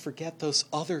 I don't forget those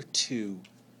other two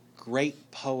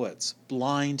great poets,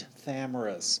 blind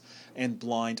Thamyris and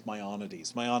blind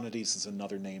Maionides. Maionides is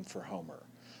another name for Homer.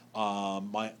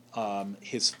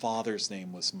 His father's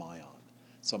name was Maion.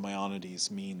 So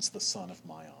Maionides means the son of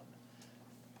Maion.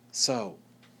 So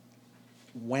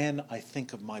when I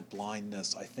think of my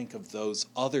blindness, I think of those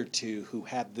other two who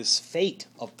had this fate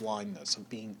of blindness, of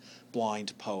being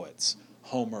blind poets,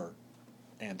 Homer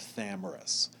and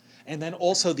Thamyris. And then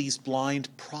also these blind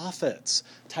prophets,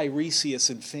 Tiresias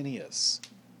and Phineus,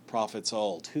 prophets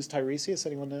old. Who's Tiresias?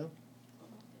 Anyone know?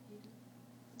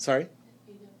 Sorry?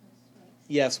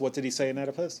 Yes, what did he say in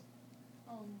Oedipus?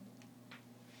 To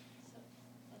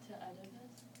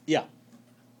Oedipus? Yeah.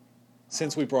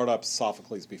 Since we brought up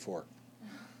Sophocles before.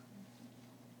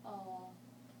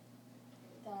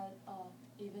 That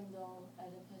even though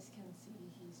Oedipus can see,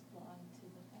 he's blind to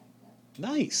the fact that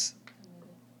Nice.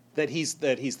 committed.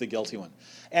 That he's the guilty one.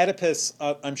 Oedipus,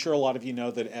 I'm sure a lot of you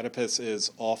know that Oedipus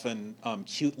is often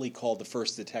cutely called the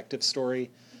first detective story.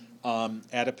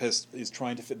 Oedipus is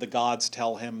trying to the gods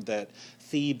tell him that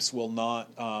Thebes will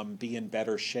not be in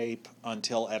better shape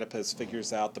until Oedipus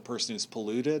figures out the person who's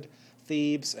polluted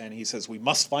Thebes, and he says, we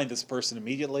must find this person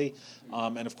immediately,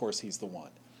 and of course he's the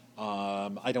one.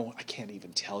 I can't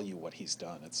even tell you what he's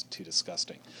done. It's too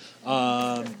disgusting.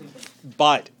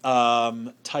 But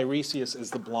Tiresias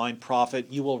is the blind prophet.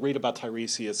 You will read about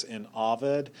Tiresias in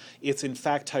Ovid. It's in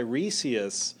fact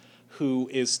Tiresias who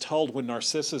is told when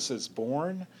Narcissus is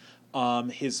born,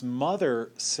 his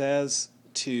mother says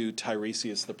to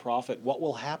Tiresias the prophet, what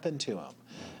will happen to him?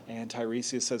 And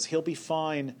Tiresias says, he'll be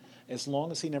fine as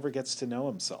long as he never gets to know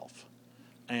himself.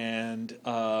 And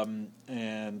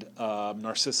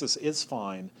Narcissus is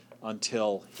fine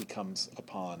until he comes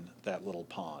upon that little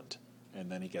pond,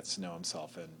 and then he gets to know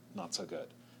himself, and not so good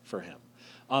for him.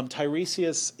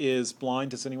 Tiresias is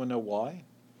blind. Does anyone know why?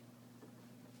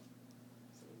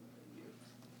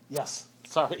 Yes.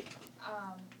 Sorry.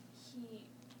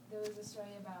 There was a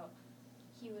story about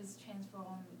he was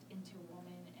transformed into a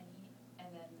woman, and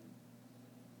then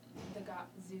the god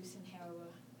Zeus and Hera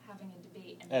were having a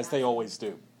debate. And As they always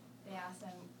do. They asked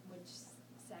him which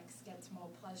sex gets more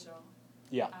pleasure.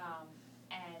 Yeah.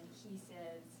 And he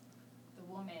says the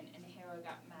woman, and Hera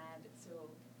got mad, so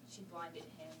she blinded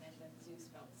him, and then Zeus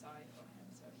felt sorry for him,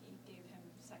 so he gave him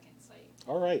second sight.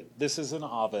 All right, this is an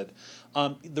Ovid.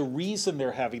 The reason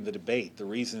they're having the debate, the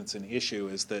reason it's an issue,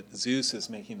 is that Zeus is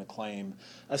making the claim,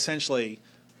 essentially,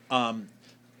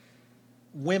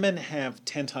 women have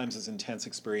 10 times as intense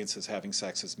experiences having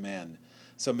sex as men,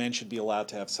 so men should be allowed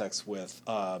to have sex with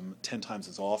 10 times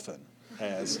as often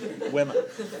as women.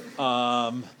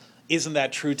 Isn't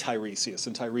that true, Tiresias?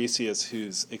 And Tiresias,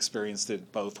 who's experienced it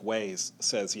both ways,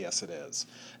 says yes, it is.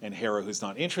 And Hera, who's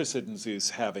not interested in Zeus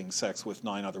having sex with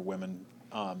 9 other women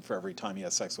for every time he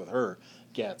has sex with her,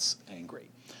 gets angry.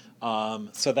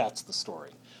 So that's the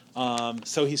story.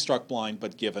 So he's struck blind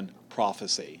but given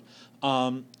prophecy.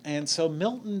 And so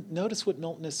Milton, notice what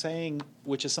Milton is saying,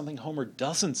 which is something Homer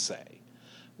doesn't say,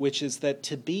 which is that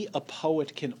to be a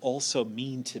poet can also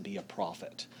mean to be a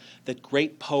prophet, that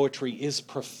great poetry is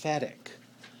prophetic.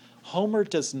 Homer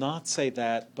does not say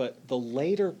that, but the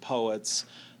later poets,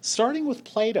 starting with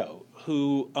Plato,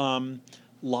 who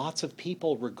lots of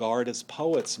people regard as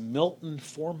poets, Milton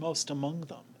foremost among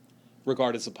them,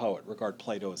 regard as a poet, regard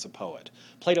Plato as a poet.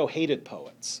 Plato hated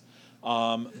poets,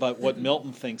 but what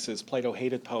Milton thinks is Plato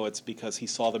hated poets because he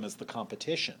saw them as the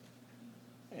competition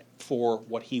for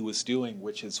what he was doing,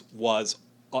 which was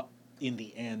in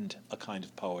the end, a kind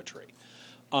of poetry.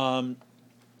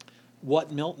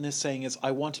 What Milton is saying is, I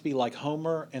want to be like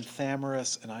Homer and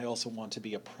Thamyris, and I also want to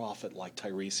be a prophet like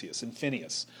Tiresias and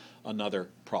Phineas, another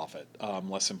prophet,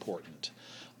 less important.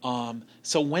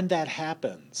 So when that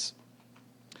happens,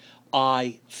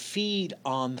 I feed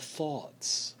on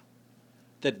thoughts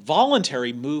that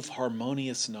voluntary move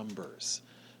harmonious numbers.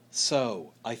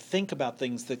 So I think about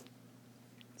things that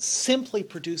simply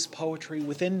produce poetry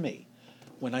within me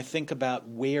when I think about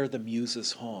where the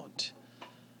muses haunt.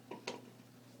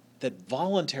 That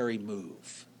voluntary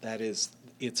move, that is,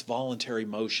 it's voluntary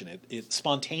motion.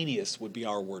 Spontaneous would be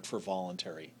our word for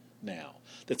voluntary now.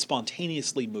 That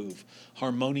spontaneously move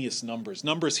harmonious numbers.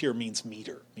 Numbers here means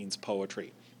meter, means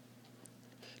poetry.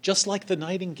 Just like the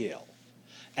nightingale,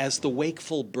 as the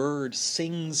wakeful bird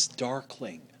sings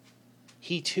darkling,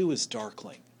 he too is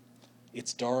darkling.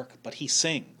 It's dark, but he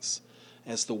sings.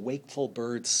 As the wakeful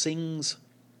bird sings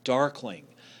darkling,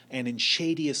 and in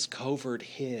shadiest covert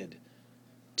hid,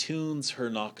 tunes her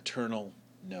nocturnal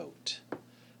note.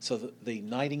 So the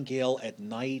nightingale at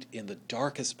night in the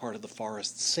darkest part of the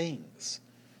forest sings,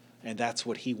 and that's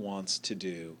what he wants to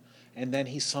do. And then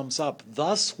he sums up,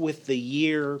 thus with the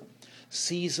year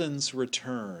seasons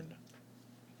return,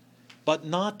 but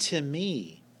not to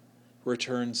me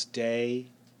returns day,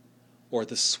 or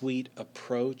the sweet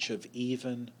approach of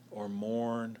even or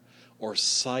morn, or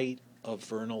sight of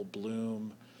vernal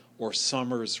bloom, or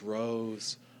summer's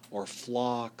rose, or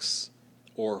flocks,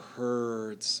 or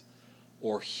herds,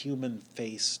 or human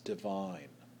face divine.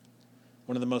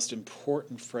 One of the most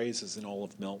important phrases in all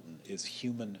of Milton is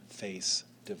human face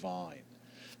divine.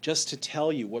 Just to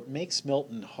tell you, what makes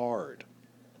Milton hard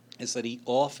is that he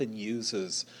often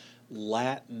uses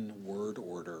Latin word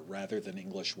order rather than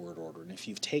English word order. And if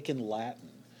you've taken Latin,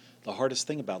 the hardest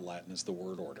thing about Latin is the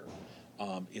word order.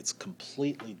 It's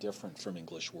completely different from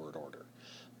English word order.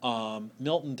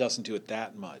 Milton doesn't do it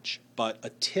that much, but a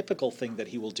typical thing that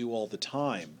he will do all the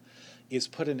time is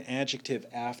put an adjective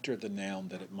after the noun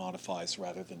that it modifies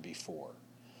rather than before.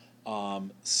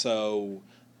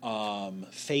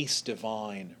 Face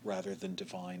divine rather than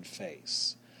divine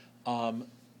face.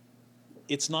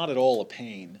 It's not at all a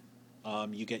pain.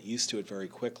 You get used to it very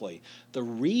quickly. The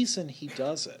reason he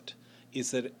does it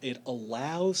is that it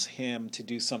allows him to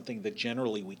do something that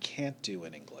generally we can't do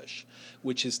in English,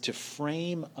 which is to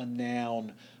frame a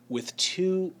noun with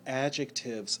two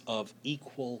adjectives of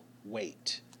equal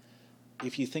weight.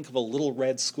 If you think of a little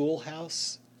red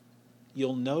schoolhouse,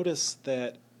 you'll notice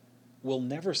that we'll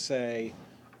never say,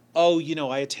 oh,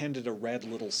 I attended a red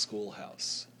little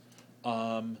schoolhouse.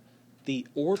 The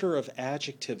order of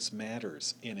adjectives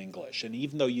matters in English, and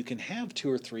even though you can have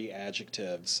two or three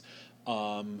adjectives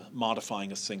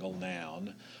modifying a single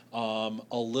noun,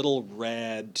 a little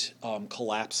red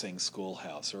collapsing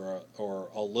schoolhouse, or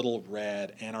a little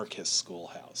red anarchist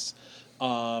schoolhouse,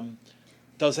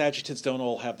 those adjectives don't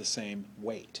all have the same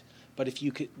weight. But if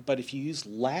you use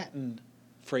Latin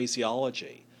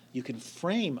phraseology, you can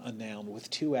frame a noun with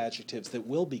two adjectives that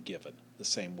will be given the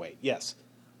same weight. Yes.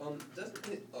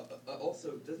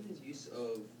 Doesn't his use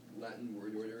of Latin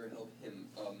word order help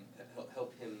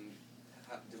him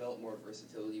develop more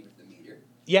versatility with the meter?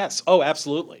 Yes. Oh,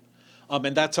 absolutely.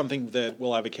 And that's something that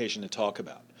we'll have occasion to talk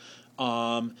about.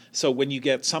 So when you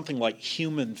get something like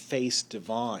human face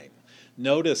divine,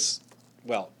 notice,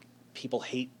 well, people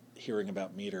hate hearing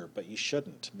about meter, but you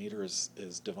shouldn't. Meter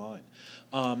is divine.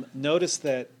 Notice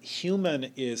that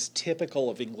human is typical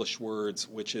of English words,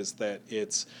 which is that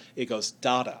it goes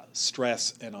dada,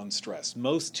 stress and unstressed.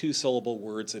 Most two-syllable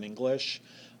words in English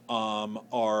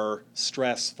are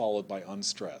stress followed by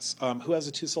unstress. Who has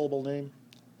a two-syllable name?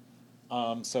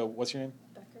 So what's your name?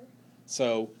 Becker.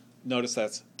 So notice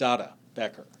that's dada,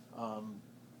 Becker.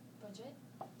 Bridget.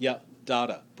 Yeah,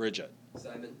 dada, Bridget.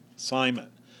 Simon.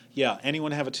 Yeah,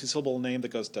 anyone have a two-syllable name that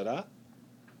goes da-da?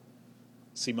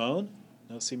 Simone?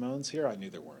 No Simones here? I knew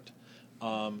there weren't.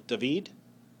 David?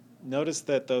 Notice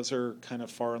that those are kind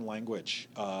of foreign language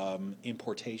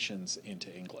importations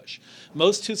into English.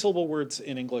 Most two-syllable words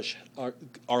in English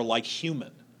are like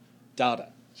human.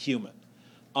 Dada, human.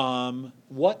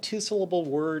 What two-syllable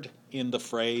word in the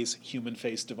phrase human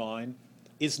face divine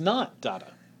is not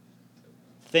dada?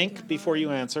 Think before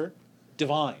you answer.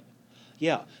 Divine.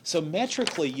 Yeah. So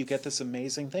metrically, you get this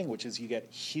amazing thing, which is you get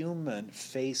human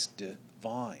face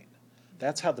divine.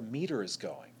 That's how the meter is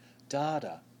going.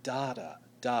 Da-da, da-da,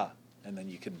 da. And then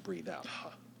you can breathe out.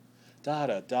 Ha.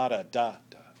 Da-da, da-da,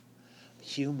 da-da.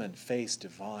 Human face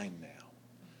divine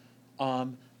now.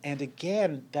 And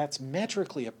again, that's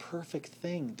metrically a perfect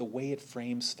thing, the way it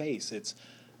frames face. It's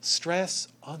stress,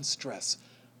 unstress.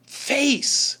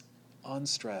 Face,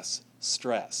 unstress,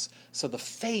 stress. So the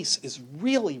face is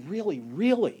really, really,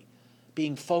 really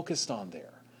being focused on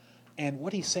there. And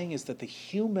what he's saying is that the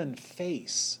human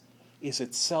face is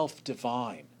itself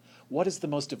divine. What is the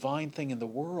most divine thing in the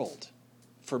world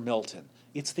for Milton?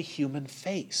 It's the human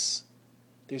face.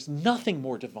 There's nothing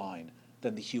more divine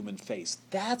than the human face.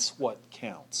 That's what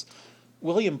counts.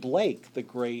 William Blake, the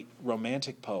great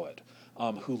romantic poet,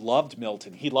 who loved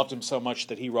Milton, he loved him so much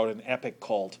that he wrote an epic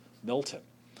called Milton.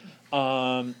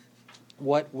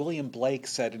 What William Blake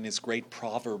said in his great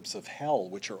Proverbs of Hell,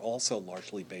 which are also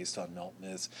largely based on Milton,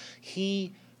 is,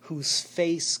 "He whose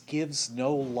face gives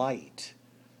no light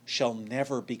shall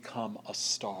never become a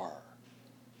star."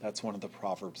 That's one of the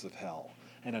Proverbs of Hell.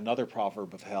 And another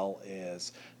proverb of hell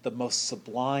is, "The most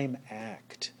sublime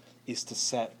act is to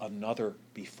set another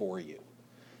before you."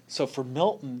 So for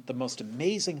Milton, the most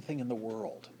amazing thing in the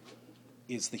world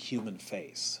is the human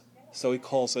face. So he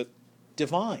calls it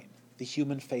divine. The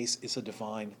human face is a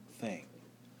divine thing.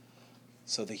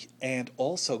 And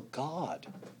also God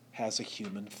has a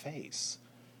human face.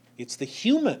 It's the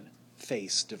human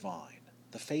face divine.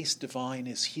 The face divine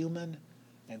is human,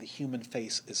 and the human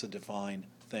face is a divine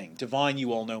thing. Divine,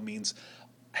 you all know, means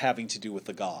having to do with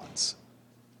the gods.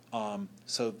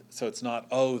 So it's not,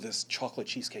 oh, this chocolate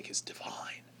cheesecake is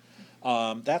divine.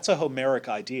 That's a Homeric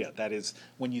idea. That is,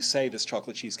 when you say this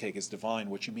chocolate cheesecake is divine,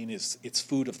 what you mean is it's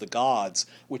food of the gods,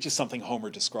 which is something Homer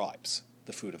describes,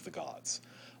 the food of the gods.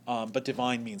 But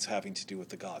divine means having to do with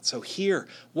the gods. So here,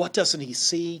 what doesn't he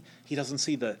see? He doesn't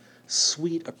see the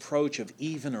sweet approach of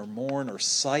even or morn or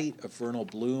sight of vernal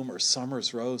bloom or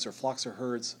summer's rose or flocks or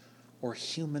herds or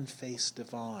human face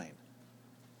divine.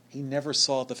 He never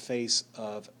saw the face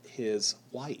of his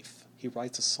wife. He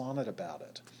writes a sonnet about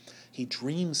it. He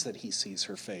dreams that he sees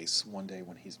her face one day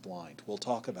when he's blind. We'll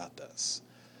talk about this.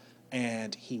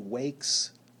 And he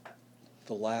wakes,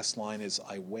 the last line is,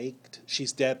 "I waked."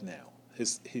 She's dead now.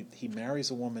 He marries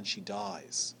a woman, she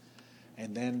dies.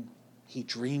 And then he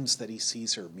dreams that he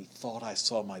sees her. "Methought I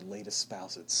saw my late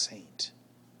espoused saint."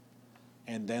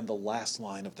 And then the last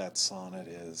line of that sonnet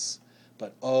is,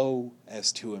 "But oh,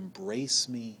 as to embrace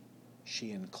me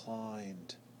she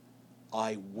inclined,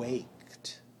 I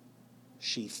waked,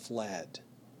 she fled,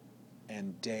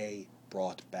 and day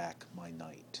brought back my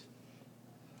night."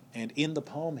 And in the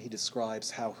poem he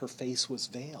describes how her face was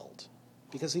veiled,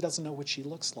 because he doesn't know what she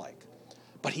looks like.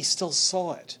 But he still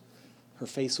saw it. Her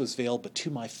face was veiled, but to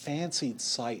my fancied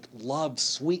sight, love,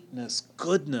 sweetness,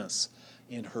 goodness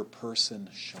in her person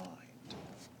shined.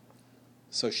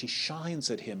 So she shines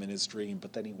at him in his dream,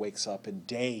 but then he wakes up and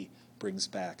day brings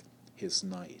back his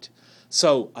night.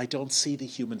 So I don't see the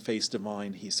human face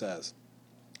divine, he says.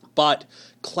 But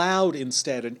cloud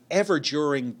instead, an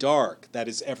ever-during dark, that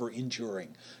is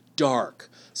ever-enduring, dark,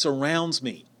 surrounds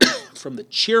me from the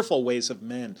cheerful ways of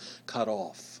men cut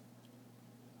off.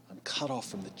 I'm cut off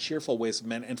from the cheerful ways of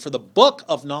men. And for the book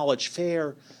of knowledge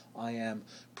fair, I am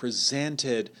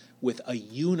presented with a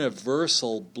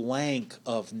universal blank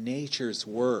of nature's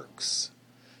works,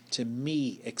 to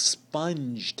me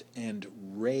expunged and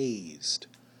raised,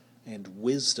 and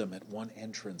wisdom at one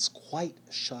entrance quite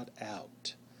shut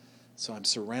out. So I'm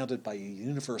surrounded by a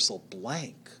universal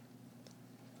blank.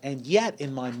 And yet,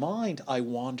 in my mind, I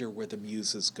wander where the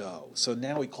muses go. So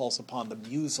now he calls upon the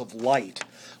muse of light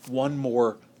one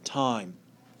more time.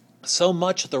 So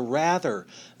much the rather,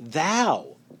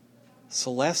 thou,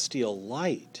 celestial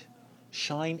light,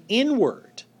 shine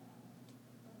inward.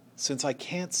 Since I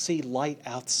can't see light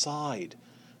outside,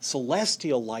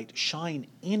 celestial light, shine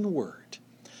inward.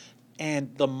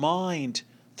 And the mind,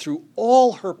 through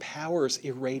all her powers,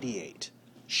 irradiate.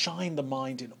 Shine the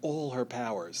mind in all her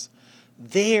powers.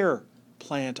 There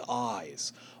plant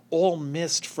eyes, all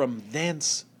mist from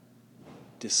thence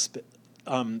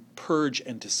purge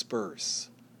and disperse,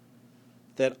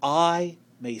 that I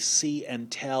may see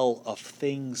and tell of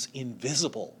things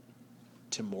invisible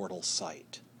to mortal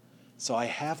sight. So I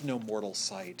have no mortal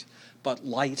sight, but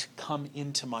light come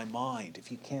into my mind.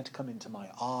 If you can't come into my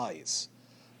eyes,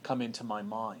 come into my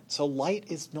mind. So light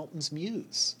is Milton's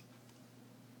muse.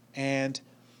 And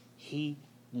he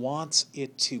wants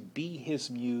it to be his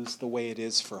muse the way it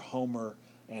is for Homer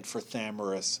and for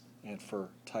Thamyris and for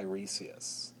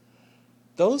Tiresias.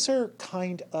 Those are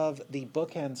kind of the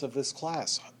bookends of this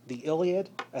class. The Iliad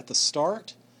at the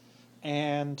start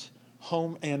and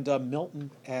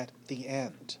Milton at the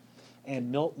end.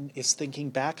 And Milton is thinking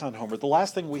back on Homer. The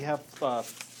last thing, we have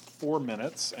 4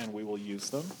 minutes, and we will use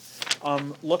them.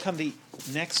 Look on the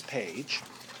next page.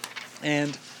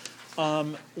 And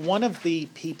one of the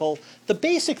people, the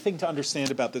basic thing to understand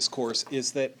about this course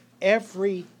is that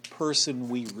every person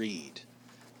we read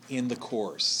in the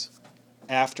course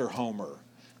after Homer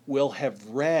will have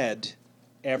read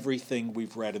everything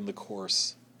we've read in the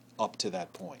course up to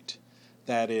that point.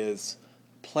 That is,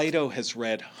 Plato has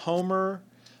read Homer,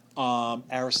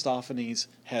 Aristophanes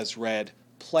has read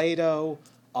Plato,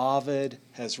 Ovid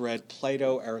has read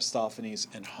Plato, Aristophanes,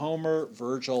 and Homer.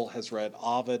 Virgil has read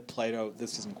Ovid, Plato.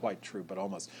 This isn't quite true, but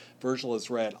almost. Virgil has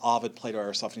read Ovid, Plato,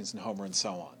 Aristophanes, and Homer, and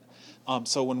so on.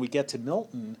 So when we get to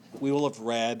Milton, we will have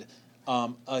read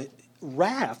a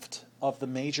raft of the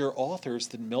major authors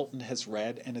that Milton has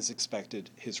read and has expected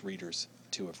his readers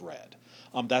to have read.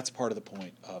 That's part of the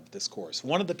point of this course.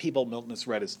 One of the people Milton has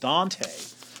read is Dante.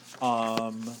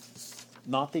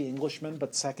 Not the Englishman,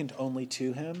 but second only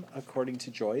to him, according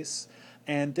to Joyce.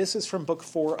 And this is from Book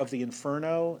 4 of the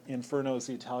Inferno. Inferno is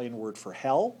the Italian word for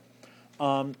hell.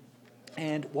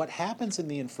 And what happens in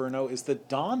the Inferno is that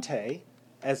Dante,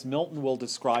 as Milton will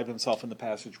describe himself in the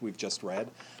passage we've just read,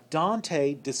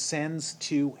 Dante descends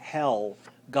to hell,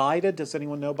 guided, does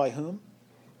anyone know by whom?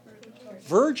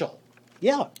 Virgil.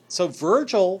 Yeah, so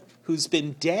Virgil, who's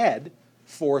been dead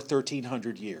for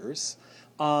 1,300 years,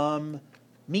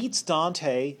 meets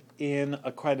Dante in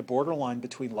a kind of borderline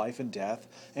between life and death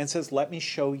and says, let me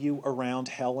show you around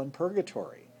hell and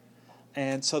purgatory.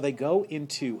 And so they go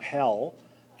into hell,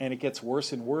 and it gets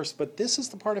worse and worse, but this is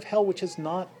the part of hell which is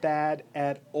not bad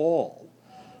at all.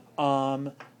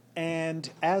 And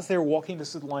as they're walking,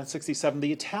 this is line 67,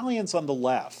 the Italians on the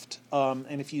left,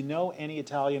 and if you know any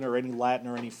Italian or any Latin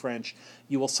or any French,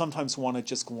 you will sometimes want to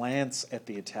just glance at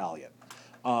the Italian,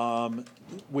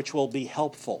 which will be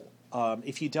helpful.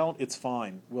 If you don't, it's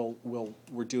fine.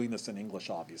 We're doing this in English,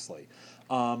 obviously.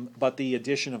 But the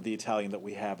edition of the Italian that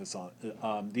we have is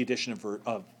on the edition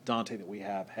of Dante that we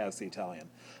have has the Italian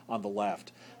on the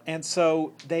left. And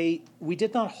so we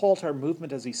did not halt our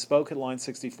movement as he spoke at line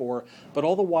 64, but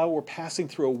all the while we're passing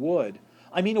through a wood.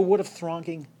 I mean a wood of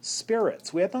thronging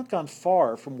spirits. We had not gone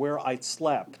far from where I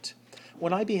slept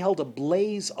when I beheld a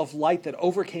blaze of light that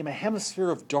overcame a hemisphere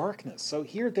of darkness. So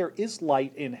here there is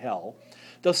light in hell,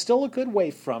 though still a good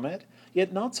way from it,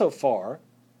 yet not so far.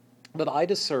 But I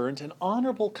discerned an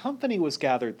honorable company was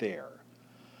gathered there.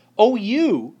 O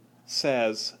you,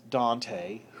 says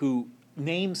Dante, who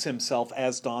names himself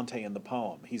as Dante in the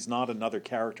poem. He's not another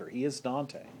character. He is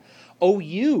Dante. O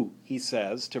you, he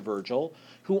says to Virgil,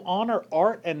 who honor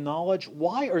art and knowledge,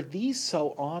 why are these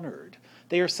so honored?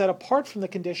 They are set apart from the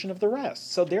condition of the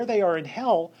rest. So there they are in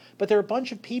hell, but they're a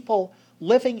bunch of people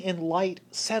living in light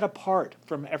set apart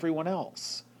from everyone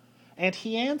else. And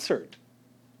he answered,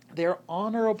 their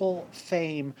honorable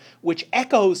fame, which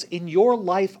echoes in your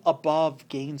life above,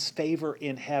 gains favor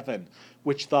in heaven,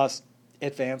 which thus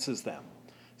advances them.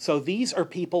 So these are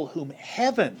people whom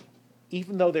heaven,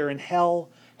 even though they're in hell,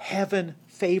 heaven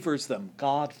favors them.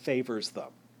 God favors them.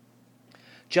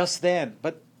 Just then,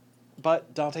 but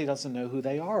Dante doesn't know who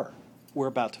they are. We're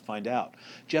about to find out.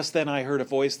 Just then I heard a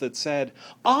voice that said,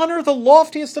 honor the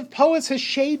loftiest of poets, his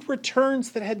shade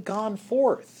returns that had gone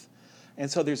forth. And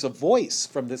so there's a voice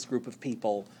from this group of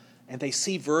people, and they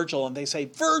see Virgil, and they say,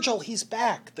 Virgil, he's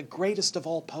back. The greatest of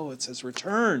all poets has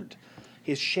returned.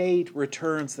 His shade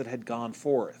returns that had gone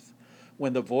forth.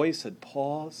 When the voice had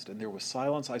paused and there was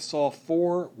silence, I saw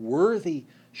 4 worthy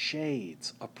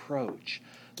shades approach.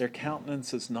 Their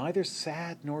countenances neither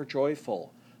sad nor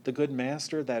joyful. The good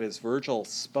master, that is Virgil,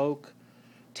 spoke.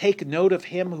 Take note of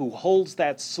him who holds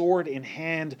that sword in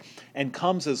hand and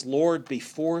comes as Lord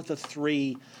before the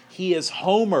 3. He is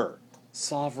Homer,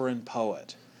 sovereign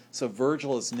poet. So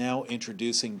Virgil is now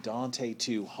introducing Dante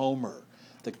to Homer,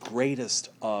 the greatest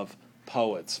of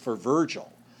poets for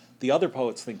Virgil. The other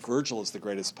poets think Virgil is the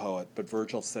greatest poet, but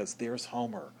Virgil says, there's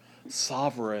Homer,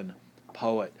 sovereign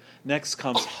poet. Next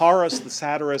comes Horace, the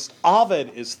satirist.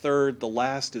 Ovid is third. The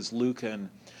last is Lucan.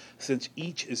 Since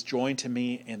each is joined to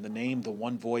me in the name the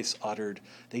one voice uttered,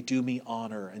 they do me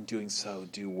honor, and doing so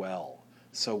do well.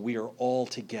 So we are all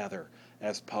together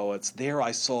as poets. There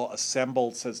I saw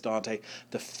assembled, says Dante,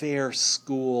 the fair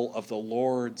school of the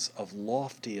Lord of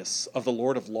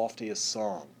loftiest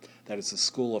song. that is the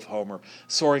school of Homer,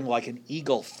 soaring like an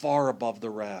eagle far above the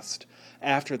rest.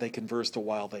 After they conversed a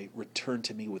while, they returned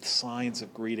to me with signs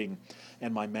of greeting,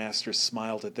 and my masters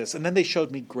smiled at this. And then they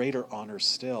showed me greater honor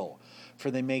still, for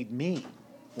they made me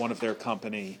one of their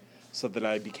company, so that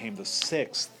I became the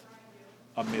sixth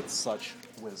amidst such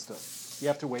wisdom. You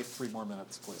have to wait 3 more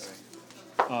minutes, please.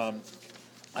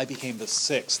 I became the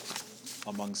sixth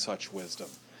among such wisdom.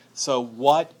 So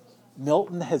what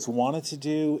Milton has wanted to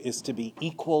do is to be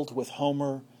equaled with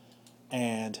Homer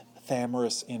and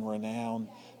Thamyris in renown.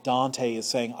 Dante is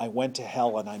saying, I went to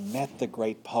hell and I met the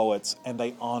great poets, and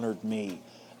they honored me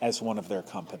as one of their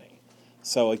company.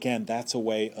 So again, that's a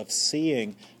way of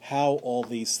seeing how all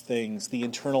these things, the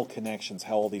internal connections,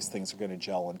 how all these things are going to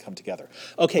gel and come together.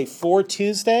 Okay, for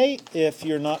Tuesday, if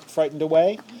you're not frightened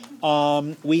away,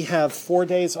 we have 4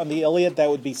 days on the Iliad.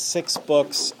 That would be 6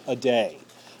 books a day.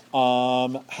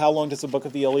 How long does a book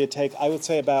of the Iliad take? I would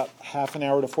say about half an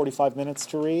hour to 45 minutes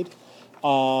to read.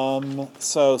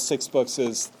 So 6 books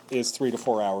is 3 to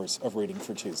 4 hours of reading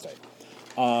for Tuesday.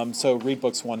 So read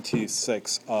books 1 to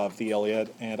 6 of the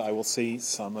Iliad, and I will see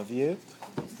some of you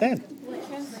then. What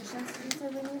translations did you say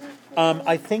we needed?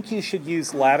 I think you should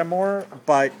use Lattimore,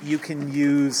 but you can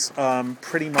use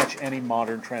pretty much any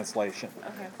modern translation.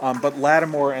 Okay. But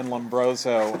Lattimore and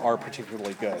Lombroso are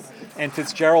particularly good, and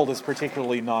Fitzgerald is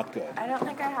particularly not good. I don't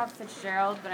think I have Fitzgerald, but